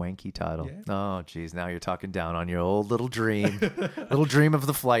 A wanky title. Yeah. Oh, geez. Now you're talking down on your old little dream. Little dream of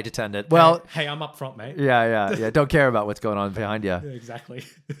the flight attendant. Well, Hey, I'm up front, mate. yeah. Don't care about what's going on behind you. Yeah, exactly.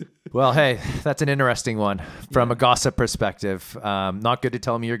 Well, hey, that's an interesting one from a gossip perspective. Not good to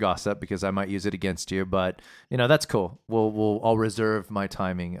tell me your gossip because I might use it against you, but that's cool. I'll reserve my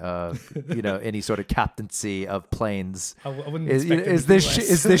timing of any sort of captaincy of planes. I wouldn't Is expect is anything this less.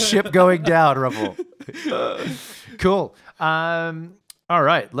 is this ship going down, Ruffle? Cool. All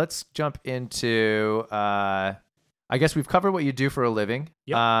right, let's jump into. I guess we've covered what you do for a living.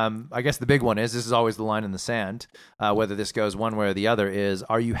 Yep. I guess the big one is this is always the line in the sand. Whether this goes one way or the other is: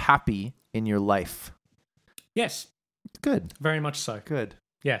 are you happy in your life? Yes, Good. very much so. Good.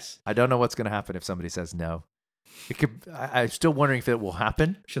 Yes. I don't know what's going to happen if somebody says no. It could. I'm still wondering if it will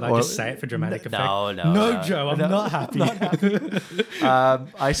happen. Should I just say it for dramatic effect? No, Joe, I'm no, not happy.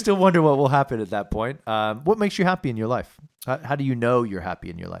 I still wonder what will happen at that point. What makes you happy in your life? How do you know you're happy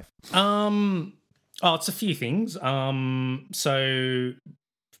in your life? It's a few things. So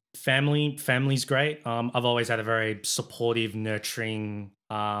family's great. I've always had a very supportive, nurturing,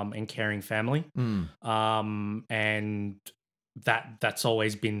 and caring family. And that's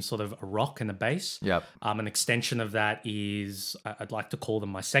always been sort of a rock and a base. Yep. An extension of that is I'd like to call them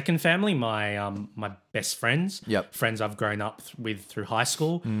my second family, my best friends. Yep. Friends I've grown up with through high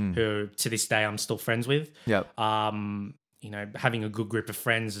school, who to this day I'm still friends with. Yep. Having a good group of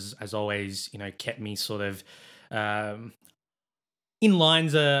friends has always, kept me sort of in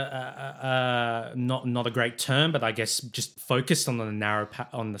lines. Not a great term, but I guess just focused on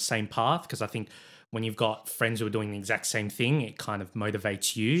on the same path. Because I think when you've got friends who are doing the exact same thing, it kind of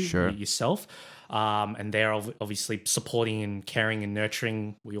motivates you yourself. And they're obviously supporting and caring and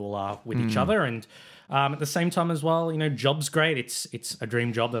nurturing. We all are with each other, and at the same time as well, job's great. It's a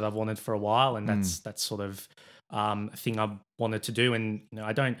dream job that I've wanted for a while, and that's sort of a thing I wanted to do. And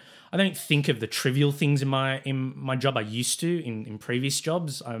I don't think of the trivial things in my job. I used to in previous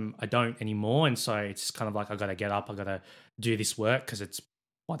jobs. I don't anymore, and so it's kind of like I got to get up. I got to do this work because it's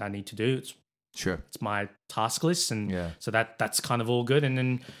what I need to do. It's my task list, and so that's kind of all good. And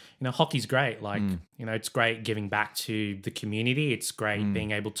then hockey's great. Like it's great giving back to the community. It's great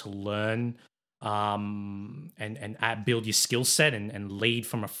being able to learn and build your skill set and lead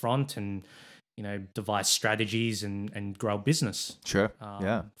from a front and devise strategies and grow a business. Sure.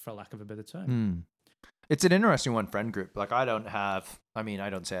 For lack of a better term. It's an interesting one, friend group. Like I don't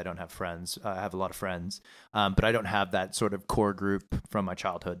say I don't have friends. I have a lot of friends, but I don't have that sort of core group from my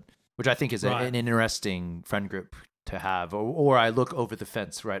childhood, which I think is an interesting friend group to have. Or I look over the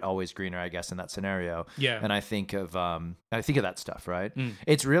fence, right? Always greener, I guess, in that scenario. Yeah. And I think of that stuff, right?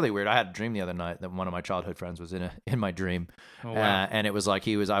 It's really weird. I had a dream the other night that one of my childhood friends was in my dream. Oh, wow. And it was like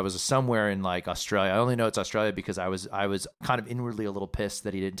I was somewhere in like Australia. I only know it's Australia because I was kind of inwardly a little pissed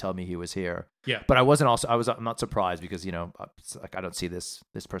that he didn't tell me he was here. Yeah. But I'm not surprised because it's like I don't see this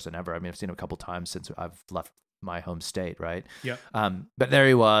person ever. I mean, I've seen him a couple times since I've left my home state, right? Yeah. But there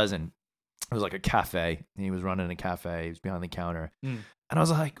he was, and it was like a cafe. And he was running a cafe. He was behind the counter. And I was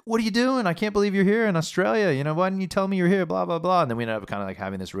like, what are you doing? I can't believe you're here in Australia. Why didn't you tell me you're here? Blah, blah, blah. And then we ended up kind of like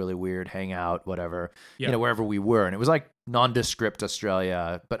having this really weird hangout, whatever, wherever we were. And it was like nondescript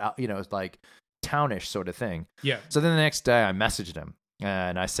Australia, but, it was like townish sort of thing. Yeah. So then the next day I messaged him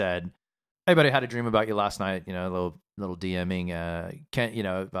and I said, hey, buddy, I had a dream about you last night, a little DMing.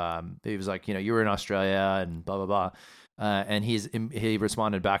 He was like, you were in Australia and blah, blah, blah. And he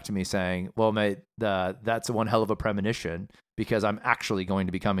responded back to me saying, well, mate, that's one hell of a premonition because I'm actually going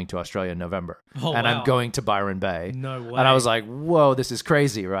to be coming to Australia in November. And I'm going to Byron Bay. No way. And I was like, whoa, this is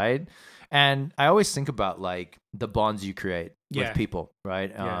crazy, right? And I always think about like the bonds you create with people,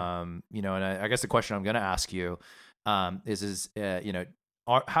 right? Yeah. And I guess the question I'm going to ask you is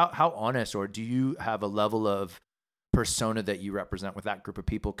how honest, or do you have a level of persona that you represent with that group of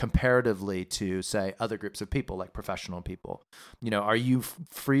people comparatively to say other groups of people like professional people? Are you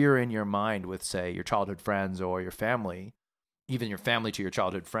freer in your mind with say your childhood friends or your family even your family to your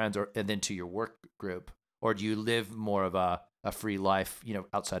childhood friends, and then to your work group? Or do you live more of a free life,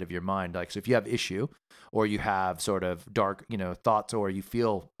 outside of your mind? Like, so if you have issue, or you have sort of dark, thoughts, or you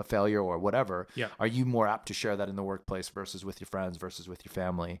feel a failure or whatever, are you more apt to share that in the workplace versus with your friends versus with your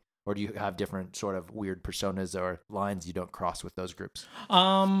family? Or do you have different sort of weird personas or lines you don't cross with those groups?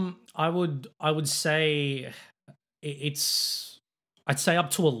 I would say I'd say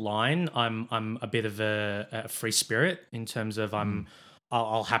up to a line. I'm a bit of a free spirit in terms of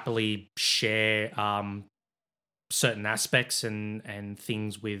I'll happily share certain aspects and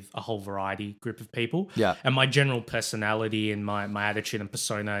things with a whole variety group of people. Yeah. And my general personality and my attitude and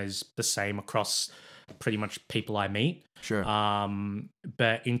persona is the same across pretty much people I meet. Sure.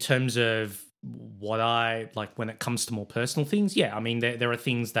 But in terms of what I like when it comes to more personal things, I mean, there are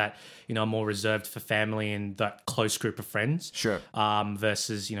things that, are more reserved for family and that close group of friends. Sure.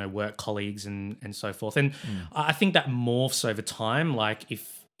 Versus, work colleagues and so forth. And I think that morphs over time. Like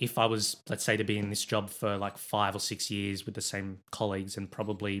if I was, let's say, to be in this job for like 5 or 6 years with the same colleagues, and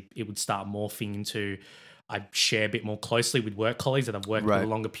probably it would start morphing into I share a bit more closely with work colleagues that I've worked with a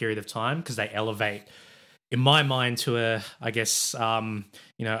longer period of time, because they elevate, in my mind, to a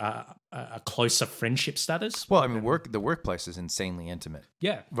closer friendship status. Well, I mean, the workplace is insanely intimate.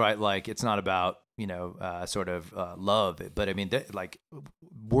 Yeah. Right. Like, it's not about, sort of love, but I mean, like,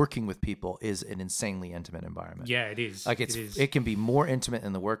 working with people is an insanely intimate environment. Yeah, it is. Like, it can be more intimate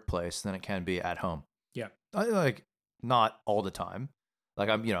in the workplace than it can be at home. Yeah. Like, not all the time. Like,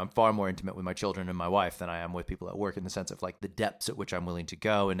 I'm far more intimate with my children and my wife than I am with people at work, in the sense of like the depths at which I'm willing to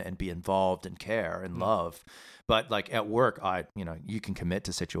go and be involved and care and love. But like at work, you can commit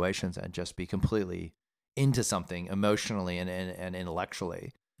to situations and just be completely into something emotionally and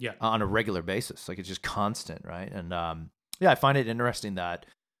intellectually on a regular basis. Like, it's just constant. Right. And I find it interesting that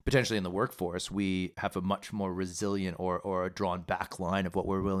potentially in the workforce, we have a much more resilient or a drawn back line of what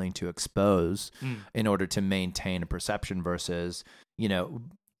we're willing to expose in order to maintain a perception versus,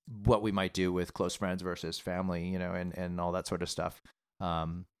 what we might do with close friends versus family, and all that sort of stuff.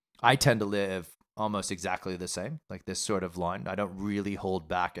 I tend to live almost exactly the same, like this sort of line. I don't really hold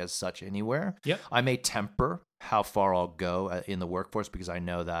back as such anywhere. Yep. I may temper how far I'll go in the workforce, because I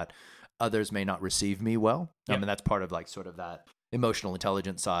know that others may not receive me well. Yep. I mean, that's part of like sort of that emotional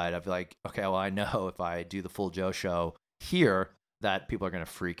intelligence side of like, okay, well, I know if I do the full Joe show here, that people are going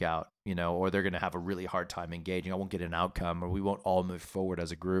to freak out, or they're going to have a really hard time engaging. I won't get an outcome, or we won't all move forward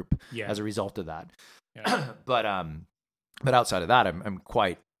as a group as a result of that. Yeah. But outside of that, I'm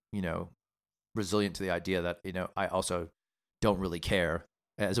quite, resilient to the idea that, I also don't really care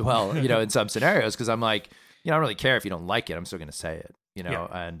as well, in some scenarios, because I'm like, I don't really care if you don't like it. I'm still going to say it,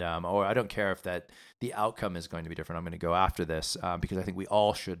 and or I don't care if that the outcome is going to be different. I'm going to go after this because I think we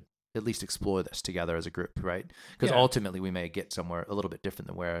all should at least explore this together as a group, right? Because ultimately we may get somewhere a little bit different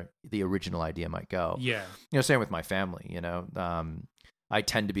than where the original idea might go. Yeah. Same with my family, I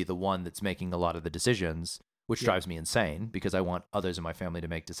tend to be the one that's making a lot of the decisions, which drives me insane, because I want others in my family to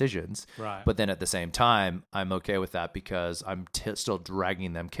make decisions. Right. But then at the same time, I'm okay with that because I'm still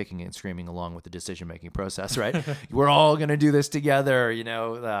dragging them kicking and screaming along with the decision-making process, right? We're all going to do this together,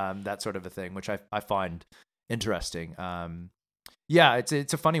 that sort of a thing, which I find interesting.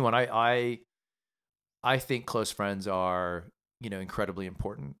 It's a funny one. I think close friends are, incredibly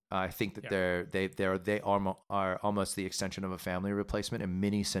important. I think that they are almost the extension of a family replacement in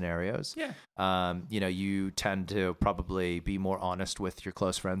many scenarios. Yeah. You tend to probably be more honest with your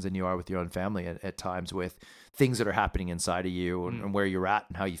close friends than you are with your own family at times, with things that are happening inside of you and where you're at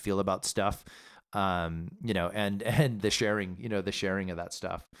and how you feel about stuff. And the sharing of that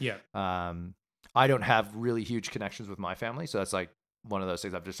stuff. Yeah. I don't have really huge connections with my family, so that's like one of those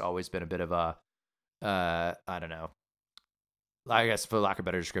things. I've just always been a bit of a, I don't know. I guess for lack of a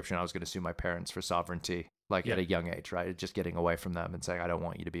better description, I was going to sue my parents for sovereignty, like at a young age, right? Just getting away from them and saying, I don't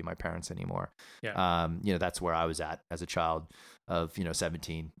want you to be my parents anymore. Yeah. That's where I was at as a child of,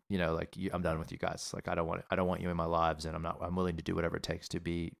 17, I'm done with you guys. Like, I don't want you in my lives, and I'm willing to do whatever it takes to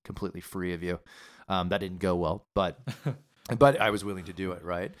be completely free of you. That didn't go well, but I was willing to do it.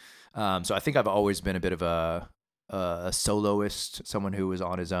 Right. So I think I've always been a bit of a soloist, someone who was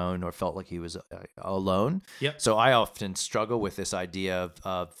on his own or felt like he was alone. Yep. So I often struggle with this idea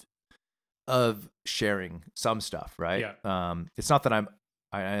of sharing some stuff, right? Yeah. It's not that I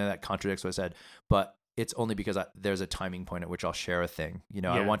know that contradicts what I said, but it's only because there's a timing point at which I'll share a thing.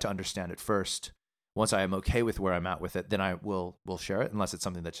 I want to understand it first. Once I am okay with where I'm at with it, then I will share it, unless it's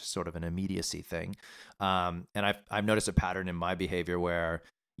something that's just sort of an immediacy thing. And I've noticed a pattern in my behavior where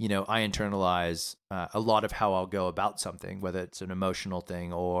I internalize a lot of how I'll go about something, whether it's an emotional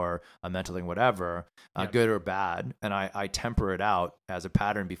thing or a mental thing, whatever, good or bad. And I temper it out as a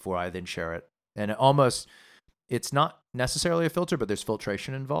pattern before I then share it. And it's not necessarily a filter, but there's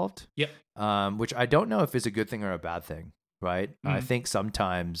filtration involved. Yep. Which I don't know if is a good thing or a bad thing, right? I think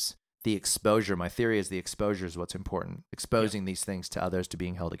sometimes the exposure, my theory is the exposure is what's important. Exposing these things to others, to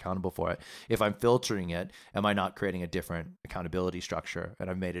being held accountable for it. If I'm filtering it, am I not creating a different accountability structure? And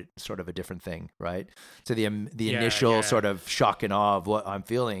I've made it sort of a different thing, right? So the initial sort of shock and awe of what I'm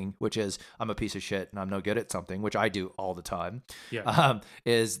feeling, which is I'm a piece of shit and I'm no good at something, which I do all the time,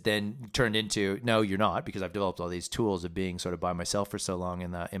 is then turned into, no, you're not, because I've developed all these tools of being sort of by myself for so long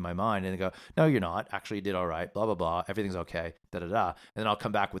in my mind, and they go, no, you're not. Actually, you did all right. Blah blah blah. Everything's okay. Da da da. And then I'll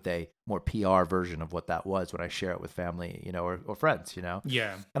come back with a more PR version of what that was when I share it with family, or friends,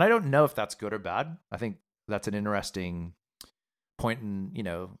 Yeah. And I don't know if that's good or bad. I think that's an interesting point in,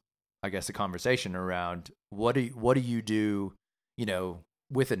 I guess a conversation around what do you do,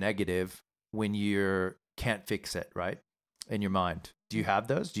 with a negative when you can't fix it, right? In your mind. Do you have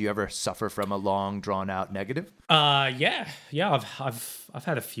those? Do you ever suffer from a long drawn out negative? Yeah. I've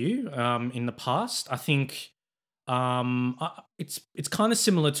had a few in the past. I think it's kind of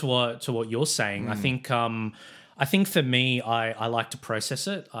similar to what you're saying. I think for me, I like to process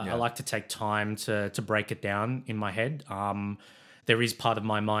it. I like to take time to break it down in my head. There is part of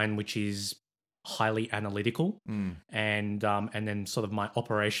my mind which is highly analytical, and then sort of my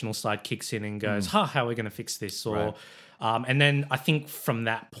operational side kicks in and goes, how are we going to fix this? Or Right. And then I think from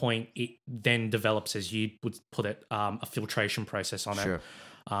that point, it then develops, as you would put it, a filtration process on it.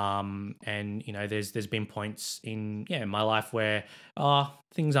 And there's been points in my life where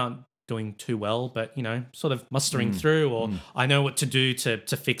things aren't doing too well, but sort of mustering through, or I know what to do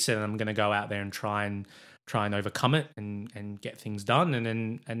to fix it, and I'm going to go out there and try and overcome it and get things done,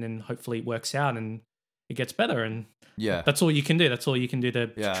 and then hopefully it works out and it gets better. And that's all you can do. That's all you can do to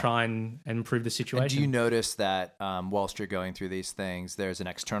try and improve the situation. And do you notice that whilst you're going through these things, there's an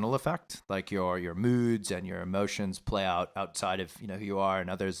external effect, like your moods and your emotions play out outside of who you are, and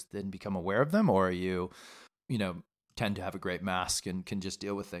others then become aware of them, or are you tend to have a great mask and can just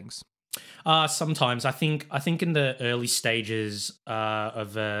deal with things? Sometimes I think in the early stages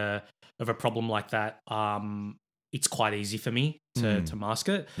of a problem like that, it's quite easy for me to mask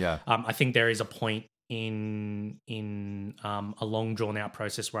it. I think there is a point in a long drawn out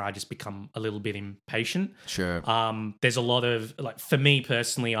process where I just become a little bit impatient. Sure. There's a lot of, like, for me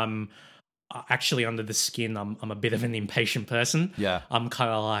personally, I'm actually under the skin. I'm a bit of an impatient person. Yeah. I'm kind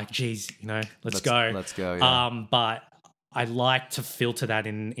of like, geez, let's go. Let's go. Yeah. But I like to filter that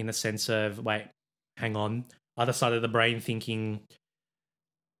in a sense of, wait, hang on, other side of the brain thinking,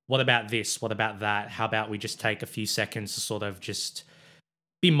 what about this? What about that? How about we just take a few seconds to sort of just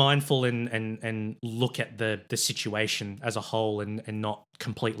be mindful and look at the situation as a whole and not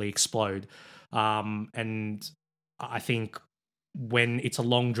completely explode. And I think when it's a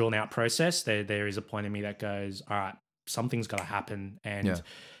long drawn out process, there is a point in me that goes, all right, something's got to happen. And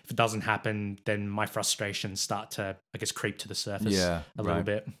if it doesn't happen, then my frustrations start to, I guess, creep to the surface a little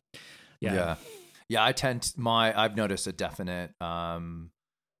bit. Yeah. I've noticed a definite,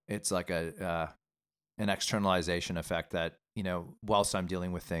 it's like an externalization effect that, whilst I'm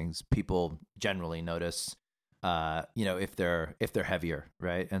dealing with things, people generally notice, if they're heavier,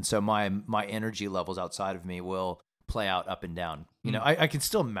 right? And so my energy levels outside of me will play out up and down. I can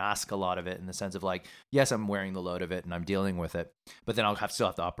still mask a lot of it in the sense of, like, yes, I'm wearing the load of it and I'm dealing with it, but then still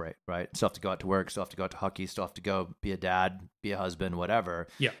have to operate, right? Still have to go out to work, still have to go out to hockey, still have to go be a dad, be a husband, whatever.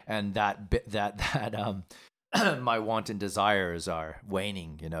 Yeah. And that my wanton desires are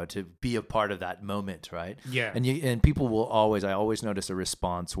waning, to be a part of that moment, right? Yeah. And people will I always notice a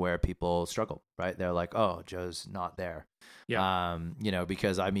response where people struggle, right? They're like, oh, Joe's not there. Yeah.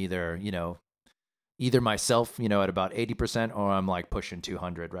 Because I'm either myself, at about 80%, or I'm like pushing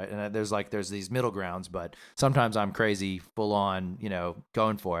 200, right? And there's these middle grounds, but sometimes I'm crazy, full on,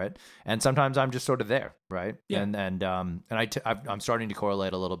 going for it, and sometimes I'm just sort of there, right? Yeah. And I'm starting to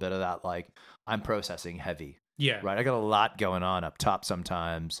correlate a little bit of that, like I'm processing heavy, Yeah. right? I got a lot going on up top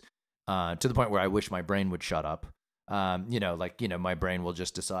sometimes, to the point where I wish my brain would shut up. My brain will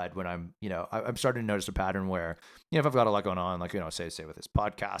just decide when I'm starting to notice a pattern where, if I've got a lot going on, like, say with this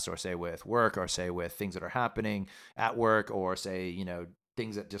podcast, or say with work, or say with things that are happening at work, or say,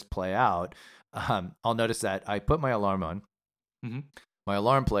 things that just play out, I'll notice that I put my alarm on. Mm-hmm. My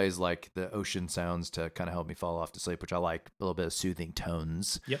alarm plays like the ocean sounds to kind of help me fall off to sleep, which I like, a little bit of soothing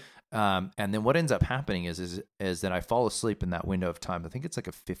tones. Yep. And then what ends up happening is that I fall asleep in that window of time. I think it's like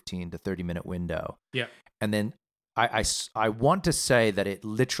a 15 to 30 minute window. Yeah. And then I want to say that it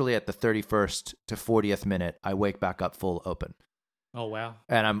literally at the 31st to 40th minute, I wake back up full open. Oh, wow.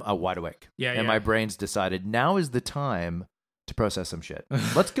 And I'm wide awake. Yeah, and yeah. my brain's decided now is the time to process some shit.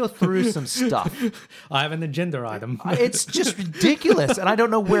 Let's go through some stuff. I have an agenda item. It's just ridiculous. And I don't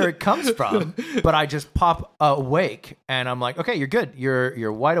know where it comes from, but I just pop awake and I'm like, okay, you're good.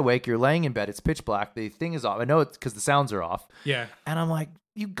 You're wide awake. You're laying in bed. It's pitch black. The thing is off. I know it's because the sounds are off. Yeah. And I'm like,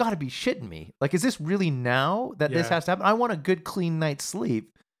 you got to be shitting me. Like, is this really now that this Yeah. has to happen? I want a good, clean night's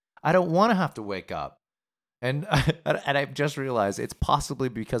sleep. I don't want to have to wake up. And I've just realized it's possibly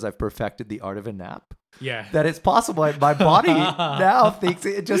because I've perfected the art of a nap. Yeah. That it's possible. My body now thinks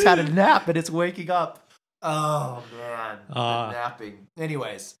it just had a nap and it's waking up. Oh man, the napping.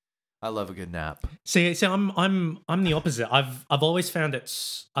 Anyways, I love a good nap. See, I'm the opposite. I've always found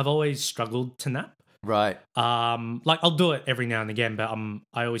I've always struggled to nap. Right. Like I'll do it every now and again, but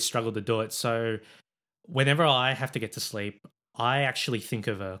I always struggle to do it. So whenever I have to get to sleep, I actually think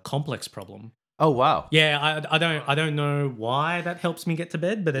of a complex problem. Oh wow. Yeah, I don't know why that helps me get to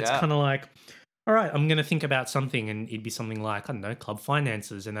bed, but it's kind of like, all right, I'm gonna think about something, and it'd be something like, I don't know, club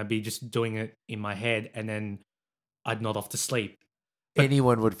finances, and I'd be just doing it in my head, and then I'd nod off to sleep.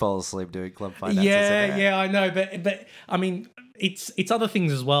 Anyone would fall asleep doing club finances. Yeah, I know, but I mean, it's other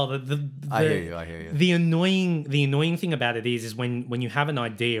things as well. I hear you. The annoying thing about it is when you have an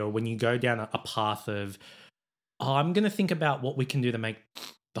idea or when you go down a path of, oh, I'm gonna think about what we can do to make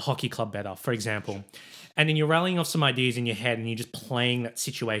the hockey club better, for example. And then you're rallying off some ideas in your head and you're just playing that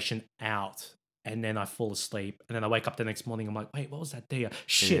situation out. And then I fall asleep. And then I wake up the next morning. I'm like, wait, what was that idea?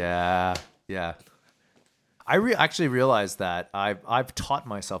 Shit. Yeah. I actually realized that I've taught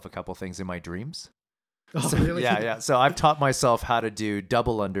myself a couple things in my dreams. Oh, So, really? Yeah. So I've taught myself how to do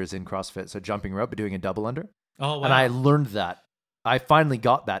double unders in CrossFit. So jumping rope, but doing a double under. Oh, wow. And I learned that. I finally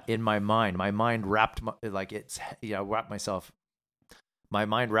got that in my mind. My mind wrapped my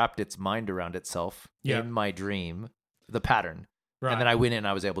mind wrapped its mind around itself in my dream, the pattern. Right. And then I went in and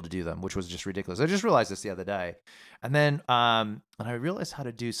I was able to do them, which was just ridiculous. I just realized this the other day. And then and I realized how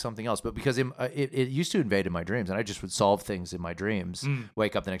to do something else. But because it used to invade in my dreams, and I just would solve things in my dreams,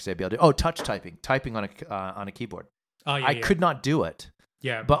 wake up the next day, be able to touch typing on a keyboard. Oh, yeah, I could not do it.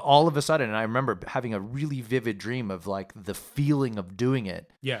 Yeah. But all of a sudden, and I remember having a really vivid dream of like the feeling of doing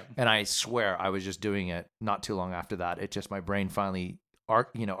it. Yeah. And I swear I was just doing it not too long after that. It just, my brain finally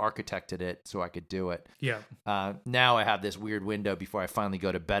architected it so I could do it. Yeah. Now I have this weird window before I finally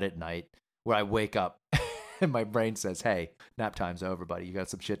go to bed at night where I wake up and my brain says, hey, nap time's over, buddy. You got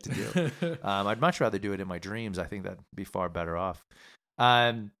some shit to do. I'd much rather do it in my dreams. I think that'd be far better off.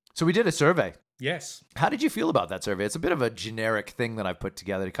 So we did a survey. Yes. How did you feel about that survey? It's a bit of a generic thing that I put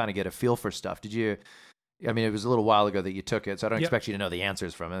together to kind of get a feel for stuff. It was a little while ago that you took it, so I don't expect you to know the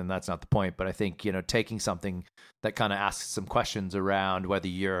answers from it, and that's not the point. But I think, taking something that kind of asks some questions around whether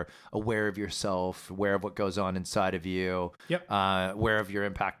you're aware of yourself, aware of what goes on inside of you, aware of your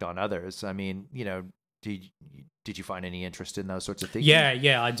impact on others. I mean, did you find any interest in those sorts of things?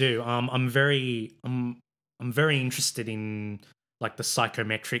 Yeah, I do. I'm very interested in like the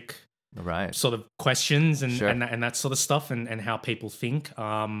psychometric sort of questions and that sort of stuff and how people think.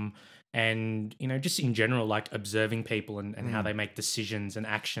 And, just in general, like observing people and how they make decisions and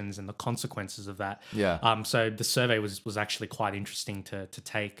actions and the consequences of that. Yeah. So the survey was actually quite interesting to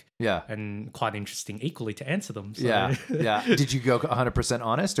take. Yeah. And quite interesting equally to answer them. So. Yeah. Did you go 100%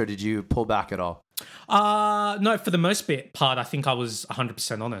 honest or did you pull back at all? No, for the most part, I think I was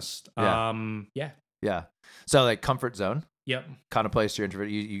 100% honest. Yeah. So like comfort zone. Yep. Kind of place you're introvert.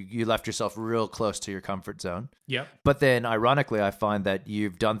 You left yourself real close to your comfort zone. Yep. But then, ironically, I find that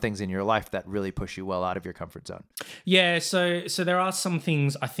you've done things in your life that really push you well out of your comfort zone. Yeah. So there are some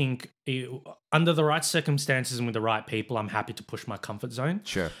things I think under the right circumstances and with the right people, I'm happy to push my comfort zone.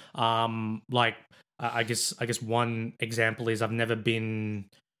 Sure. Like I guess one example is I've never been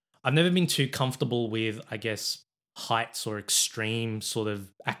too comfortable with, I guess, heights or extreme sort of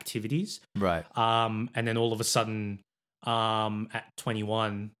activities. Right. And then all of a sudden, at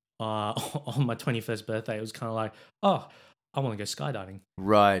 21, on my 21st birthday, it was kind of like, oh, I want to go skydiving.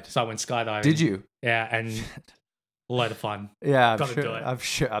 Right. So I went skydiving. Did you? Yeah, and a load of fun. Yeah, Gotta do it. I'm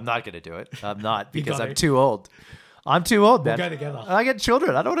sure. I'm not going to do it. I'm not because I'm too old. I'm too old, man. We'll go together. I get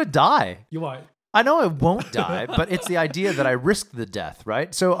children. I don't want to die. You won't. I know I won't die, but it's the idea that I risk the death,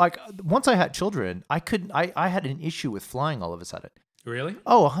 right? So like once I had children, I had an issue with flying all of a sudden. Really?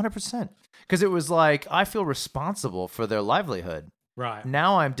 Oh, 100%. Because it was like, I feel responsible for their livelihood. Right.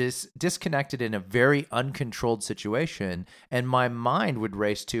 Now I'm disconnected in a very uncontrolled situation, and my mind would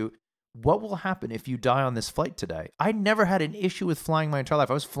race to, what will happen if you die on this flight today? I never had an issue with flying my entire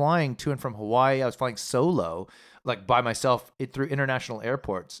life. I was flying to and from Hawaii. I was flying solo, like by myself through international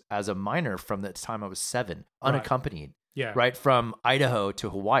airports as a minor from the time I was 7, unaccompanied. Yeah. Right. From Idaho to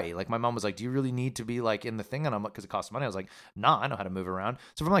Hawaii. Like my mom was like, do you really need to be like in the thing? And I'm like, because it costs money. I was like, nah, I know how to move around.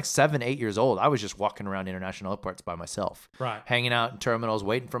 So from like 7, 8 years old, I was just walking around international airports by myself. Right. Hanging out in terminals,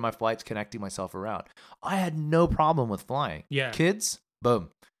 waiting for my flights, connecting myself around. I had no problem with flying. Yeah. Kids,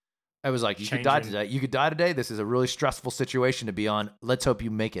 boom. I was like, you could die today. You could die today. This is a really stressful situation to be on. Let's hope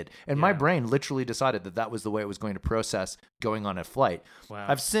you make it. And my brain literally decided that was the way it was going to process going on a flight. Wow.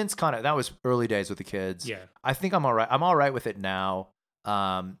 I've since that was early days with the kids. Yeah. I think I'm all right. I'm all right with it now.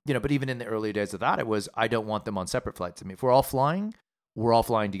 But even in the early days of that, it was, I don't want them on separate flights. I mean, if we're all flying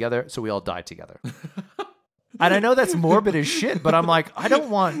together. So we all die together. And I know that's morbid as shit, but I'm like, I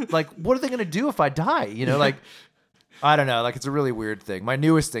don't want, like, what are they going to do if I die? You know, like, I don't know. Like, it's a really weird thing. My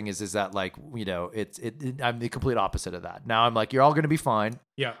newest thing is that, like, you know, I'm the complete opposite of that. Now I'm like, you're all going to be fine.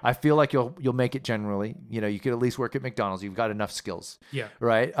 Yeah. I feel like you'll make it generally. You know, you could at least work at McDonald's. You've got enough skills. Yeah.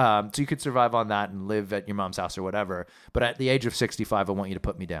 Right. So you could survive on that and live at your mom's house or whatever. But at the age of 65, I want you to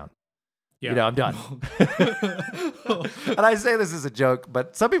put me down. Yeah. You know, I'm done. And I say this as a joke,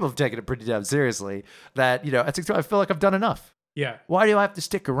 but some people have taken it pretty damn seriously that, you know, at 65, I feel like I've done enough. Yeah. Why do I have to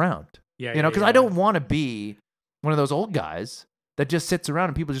stick around? Yeah. You know, because I don't want to be one of those old guys that just sits around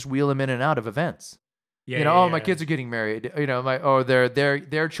and people just wheel him in and out of events. Yeah, you know, my kids are getting married. You know,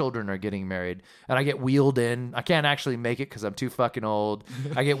 their children are getting married, and I get wheeled in. I can't actually make it because I'm too fucking old.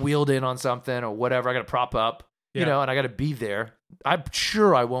 I get wheeled in on something or whatever. I got to prop up, you know, and I got to be there. I'm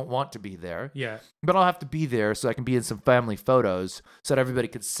sure I won't want to be there. Yeah, but I'll have to be there so I can be in some family photos so that everybody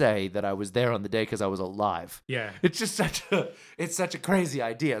could say that I was there on the day because I was alive. Yeah, it's just such a crazy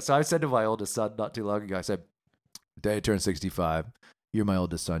idea. So I said to my oldest son not too long ago, I said, the day I turn 65, you're my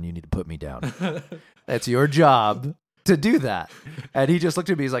oldest son. You need to put me down. That's your job to do that. And he just looked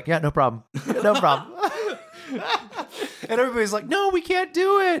at me. He's like, yeah, no problem. No problem. And everybody's like, no, we can't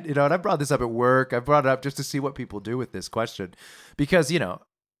do it. You know, and I brought this up at work. I brought it up just to see what people do with this question. Because, you know,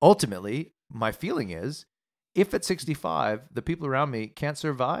 ultimately, my feeling is if at 65, the people around me can't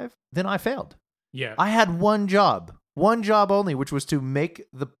survive, then I failed. Yeah. I had one job only, which was to make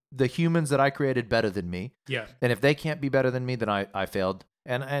the humans that I created better than me. Yeah. And if they can't be better than me, then I failed.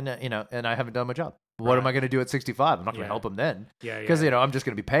 And you know, and I haven't done my job. What am I going to do at 65? I'm not going to help them then. Yeah. Because, you know, I'm just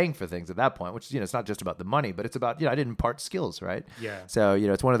going to be paying for things at that point, which, you know, it's not just about the money, but it's about, you know, I didn't impart skills, right? Yeah. So, you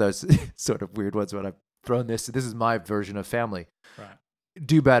know, it's one of those sort of weird ones when I've thrown this. This is my version of family. Right.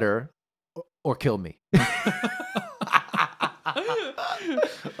 Do better or kill me.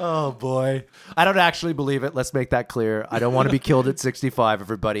 Oh, boy. I don't actually believe it. Let's make that clear. I don't want to be killed at 65,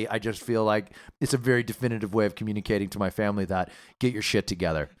 everybody. I just feel like it's a very definitive way of communicating to my family that get your shit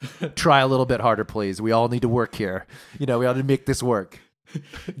together. Try a little bit harder, please. We all need to work here. You know, we ought to make this work.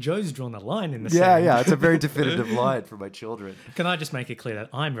 Joe's drawn a line in the sand. Yeah. It's a very definitive line for my children. Can I just make it clear that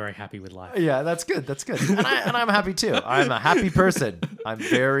I'm very happy with life? Yeah, that's good. That's good. And I'm happy too. I'm a happy person. I'm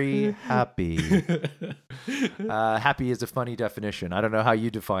very happy. Happy is a funny definition. I don't know how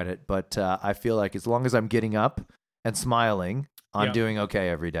you define it, but I feel like as long as I'm getting up and smiling, I'm doing okay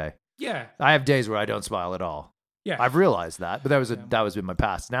every day. Yeah. I have days where I don't smile at all. Yeah. I've realized that, but that was in my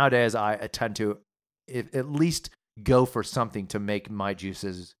past. Nowadays, I tend to at least go for something to make my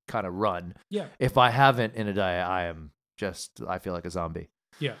juices kind of run. Yeah. If I haven't in a day, I feel like a zombie.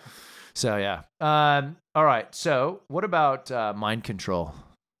 Yeah. So yeah. All right. So what about mind control?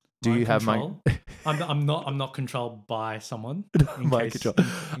 Do you have mind? I'm not controlled by someone. Mind control.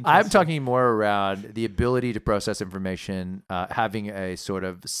 I'm talking more around the ability to process information, having a sort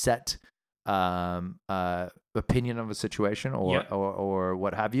of set opinion of a situation or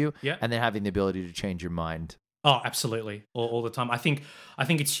what have you, and then having the ability to change your mind. Oh, absolutely. All the time. I think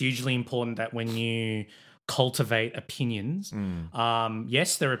it's hugely important that when you cultivate opinions,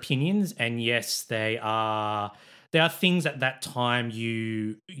 yes, they're opinions, and yes, they are things at that time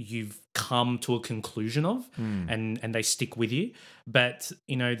you've come to a conclusion of, and they stick with you. But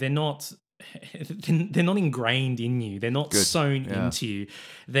you know, they're not ingrained in you. They're not sewn into you.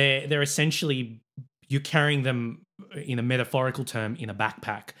 They're essentially, you're carrying them, in a metaphorical term, in a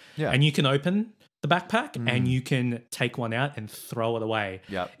backpack, and you can open the backpack and you can take one out and throw it away.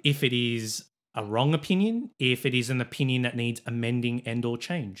 Yep. If it is a wrong opinion, if it is an opinion that needs amending and or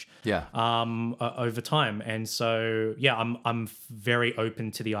change. Yeah. Over time. And so I'm very open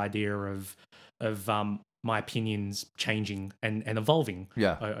to the idea of my opinions changing and evolving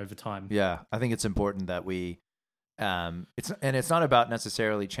over time. Yeah. I think it's important that we it's not about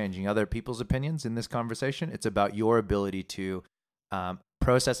necessarily changing other people's opinions in this conversation. It's about your ability to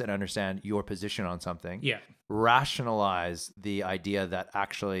process and understand your position on something. Yeah. Rationalize the idea that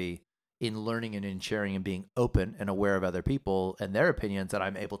actually in learning and in sharing and being open and aware of other people and their opinions that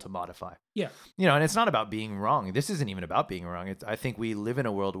I'm able to modify. Yeah. And it's not about being wrong. This isn't even about being wrong. I think we live in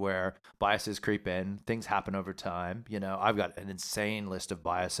a world where biases creep in, things happen over time. I've got an insane list of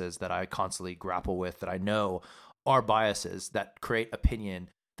biases that I constantly grapple with that I know are biases that create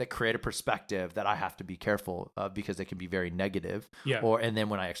opinion, that create a perspective that I have to be careful of because they can be very negative. Yeah. And then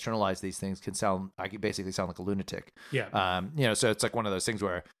when I externalize these things, I can basically sound like a lunatic. Yeah. So it's like one of those things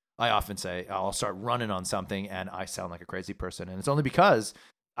where I often say I'll start running on something and I sound like a crazy person. And it's only because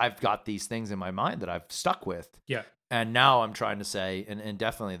I've got these things in my mind that I've stuck with. Yeah. And now I'm trying to say, and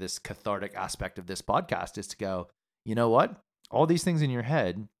definitely this cathartic aspect of this podcast is to go, you know what? All these things in your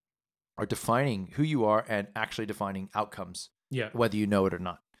head are defining who you are and actually defining outcomes, whether you know it or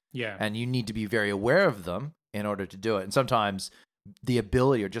not. Yeah. And you need to be very aware of them in order to do it. And sometimes the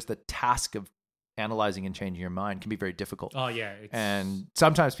ability or just the task of analyzing and changing your mind can be very difficult. Oh yeah. And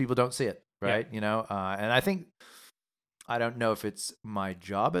sometimes people don't see it, right? And I think, I don't know if it's my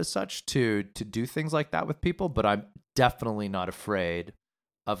job as such to do things like that with people, but I'm definitely not afraid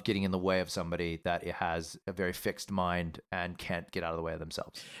of getting in the way of somebody that it has a very fixed mind and can't get out of the way of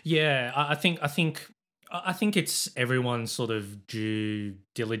themselves. Yeah, I think it's everyone's sort of due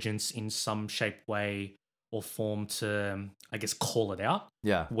diligence in some shape, way, or form to, I guess, call it out.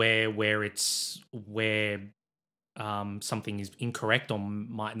 Yeah. Where something is incorrect or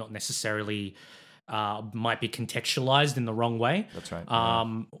might not necessarily might be contextualized in the wrong way. That's right.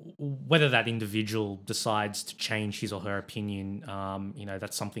 Whether that individual decides to change his or her opinion,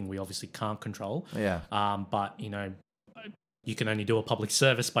 that's something we obviously can't control. Yeah. But you can only do a public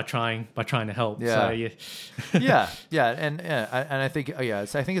service by trying to help. Yeah. So, yeah. And I think, I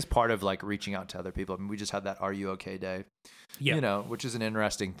think it's part of like reaching out to other people. I mean, we just had that Are You Okay Day, which is an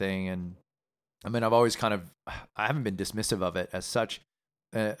interesting thing. And I mean, I've always I haven't been dismissive of it as such,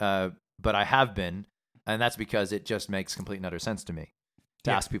 but I have been. And that's because it just makes complete and utter sense to me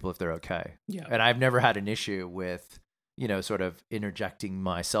to ask people if they're okay. Yeah. And I've never had an issue with, sort of interjecting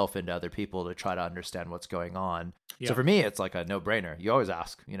myself into other people to try to understand what's going on. Yeah. So for me, it's like a no-brainer. You always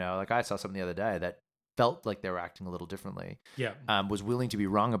ask, like I saw something the other day that felt like they were acting a little differently. Yeah. Was willing to be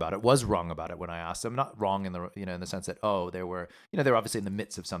wrong about it, was wrong about it when I asked them. Not wrong in the, in the sense that, they were, they were obviously in the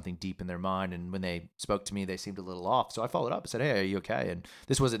midst of something deep in their mind. And when they spoke to me, they seemed a little off. So I followed up and said, hey, are you okay? And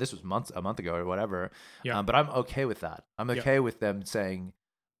this was a month ago or whatever. Yeah. But I'm okay with that. I'm okay with them saying,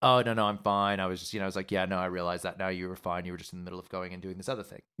 oh, no, I'm fine. I was just, I was like, yeah, no, I realized that now you were fine. You were just in the middle of going and doing this other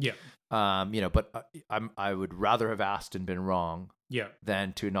thing. Yeah. But I would rather have asked and been wrong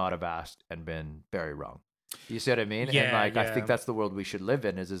than to not have asked and been very wrong. You see what I mean? Yeah, and I think that's the world we should live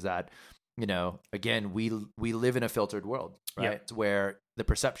in is that, again, we live in a filtered world, right? It's where the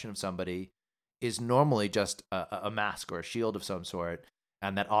perception of somebody is normally just a mask or a shield of some sort.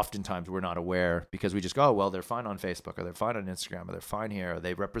 And that oftentimes we're not aware because we just go, oh, well, they're fine on Facebook or they're fine on Instagram or they're fine here or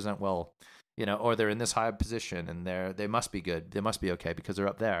they represent well, or they're in this high position and they must be good. They must be okay because they're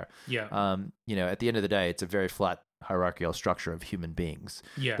up there. Yeah. At the end of the day, it's a very flat hierarchical structure of human beings.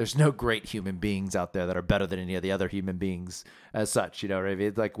 Yeah. There's no great human beings out there that are better than any of the other human beings as such. You know what I mean?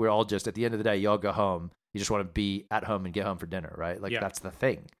 It's like we're all just, at the end of the day, you all go home. You just want to be at home and get home for dinner, right? Like that's the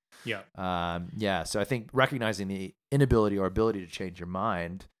thing. Yeah. So I think recognizing the inability or ability to change your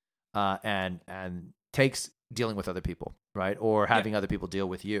mind, and takes dealing with other people, right? Or having other people deal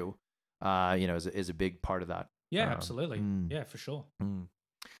with you, is a big part of that. Yeah, absolutely. Yeah, for sure.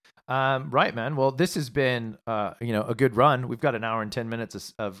 Right, man. Well, this has been, a good run. We've got an hour and 10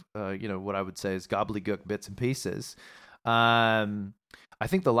 minutes of what I would say is gobbledygook bits and pieces. I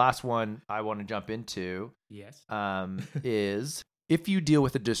think the last one I want to jump into, is if you deal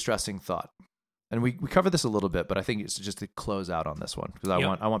with a distressing thought, and we cover this a little bit, but I think it's just to close out on this one because I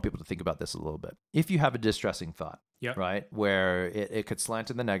want people to think about this a little bit. If you have a distressing thought, right, where it could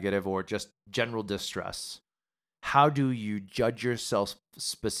slant in the negative or just general distress, how do you judge yourself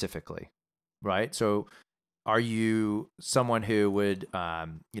specifically, right? So are you someone who would,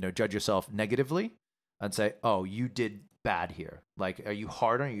 judge yourself negatively and say, oh, you did bad here? Like, are you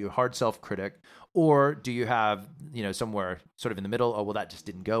hard on you, hard self-critic? Or do you have, somewhere sort of in the middle, oh, well, that just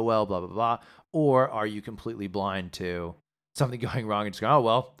didn't go well, blah, blah, blah. Or are you completely blind to something going wrong and just go, oh,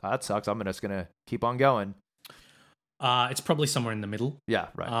 well, that sucks. I'm just going to keep on going. It's probably somewhere in the middle. Yeah,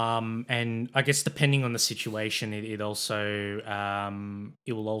 right. And I guess depending on the situation, it also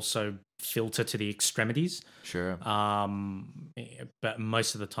it will also filter to the extremities. Sure. But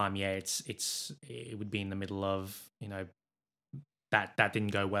most of the time, it would be in the middle of that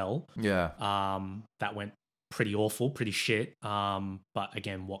didn't go well. Yeah. That went pretty awful, pretty shit. But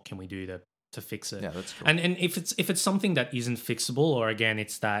again, what can we do to fix it? Yeah, that's true. And if it's something that isn't fixable, or again,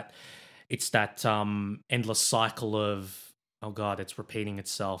 it's that endless cycle of, oh God, it's repeating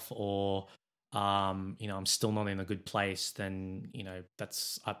itself, or I'm still not in a good place, then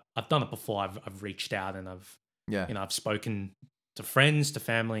I've done it before. I've reached out and I've spoken to friends, to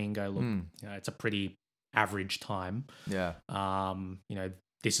family, and go, look, it's a pretty average time. Yeah.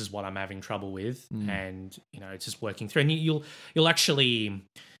 This is what I'm having trouble with, and it's just working through. And you'll actually,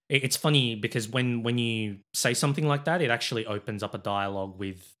 it's funny because when you say something like that, it actually opens up a dialogue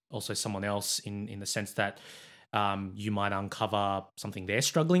with also someone else in the sense that you might uncover something they're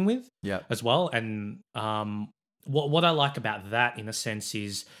struggling with as well. And what I like about that, in a sense,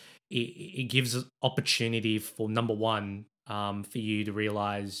 is it gives opportunity for, number one, for you to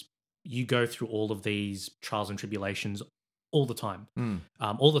realize you go through all of these trials and tribulations all the time.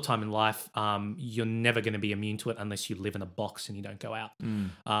 All the time in life. You're never going to be immune to it unless you live in a box and you don't go out.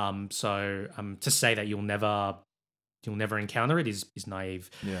 So to say that you'll never encounter it is naive.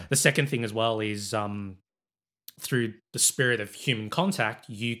 Yeah. The second thing as well is through the spirit of human contact,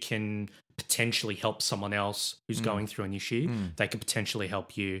 you can potentially help someone else who's going through an issue. They could potentially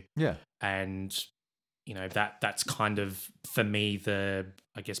help you. Yeah. And that's kind of, for me,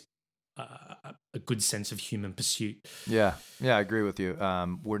 I guess a good sense of human pursuit. Yeah, I agree with you.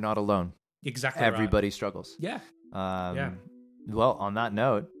 We're not alone. Exactly. Everybody right. struggles. Yeah. Well, on that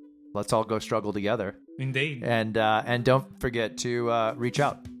note, let's all go struggle together. Indeed. And don't forget to reach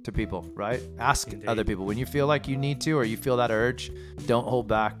out to people, right? Ask other people. When you feel like you need to, or you feel that urge, don't hold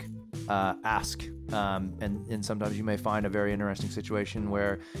back. Ask. And sometimes you may find a very interesting situation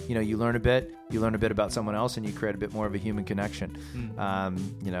where, you learn a bit about someone else, and you create a bit more of a human connection.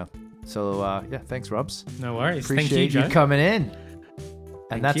 So thanks, Rubs. No worries. Appreciate Thank you, Joe. coming in.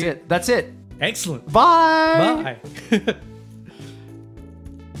 And that's it. That's it. Excellent. Bye. Bye.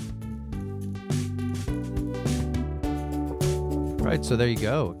 Right, so there you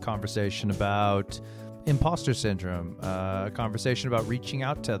go. A conversation about imposter syndrome, a conversation about reaching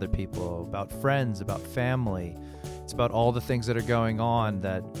out to other people, about friends, about family. It's about all the things that are going on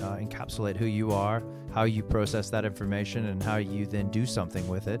that encapsulate who you are, how you process that information, and how you then do something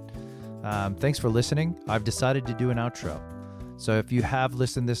with it. Thanks for listening. I've decided to do an outro. So if you have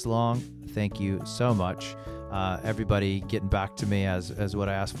listened this long, thank you so much. Everybody getting back to me as what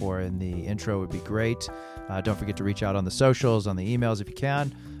I asked for in the intro would be great. Don't forget to reach out on the socials, on the emails if you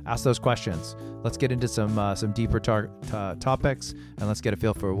can. Ask those questions. Let's get into some deeper topics, and let's get a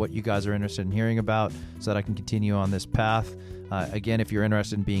feel for what you guys are interested in hearing about so that I can continue on this path. Again, if you're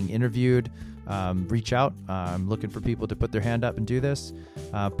interested in being interviewed, reach out. I'm looking for people to put their hand up and do this.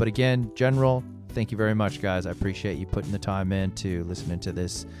 But again, general, thank you very much, guys. I appreciate you putting the time in to listening to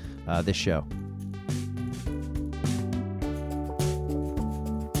this show.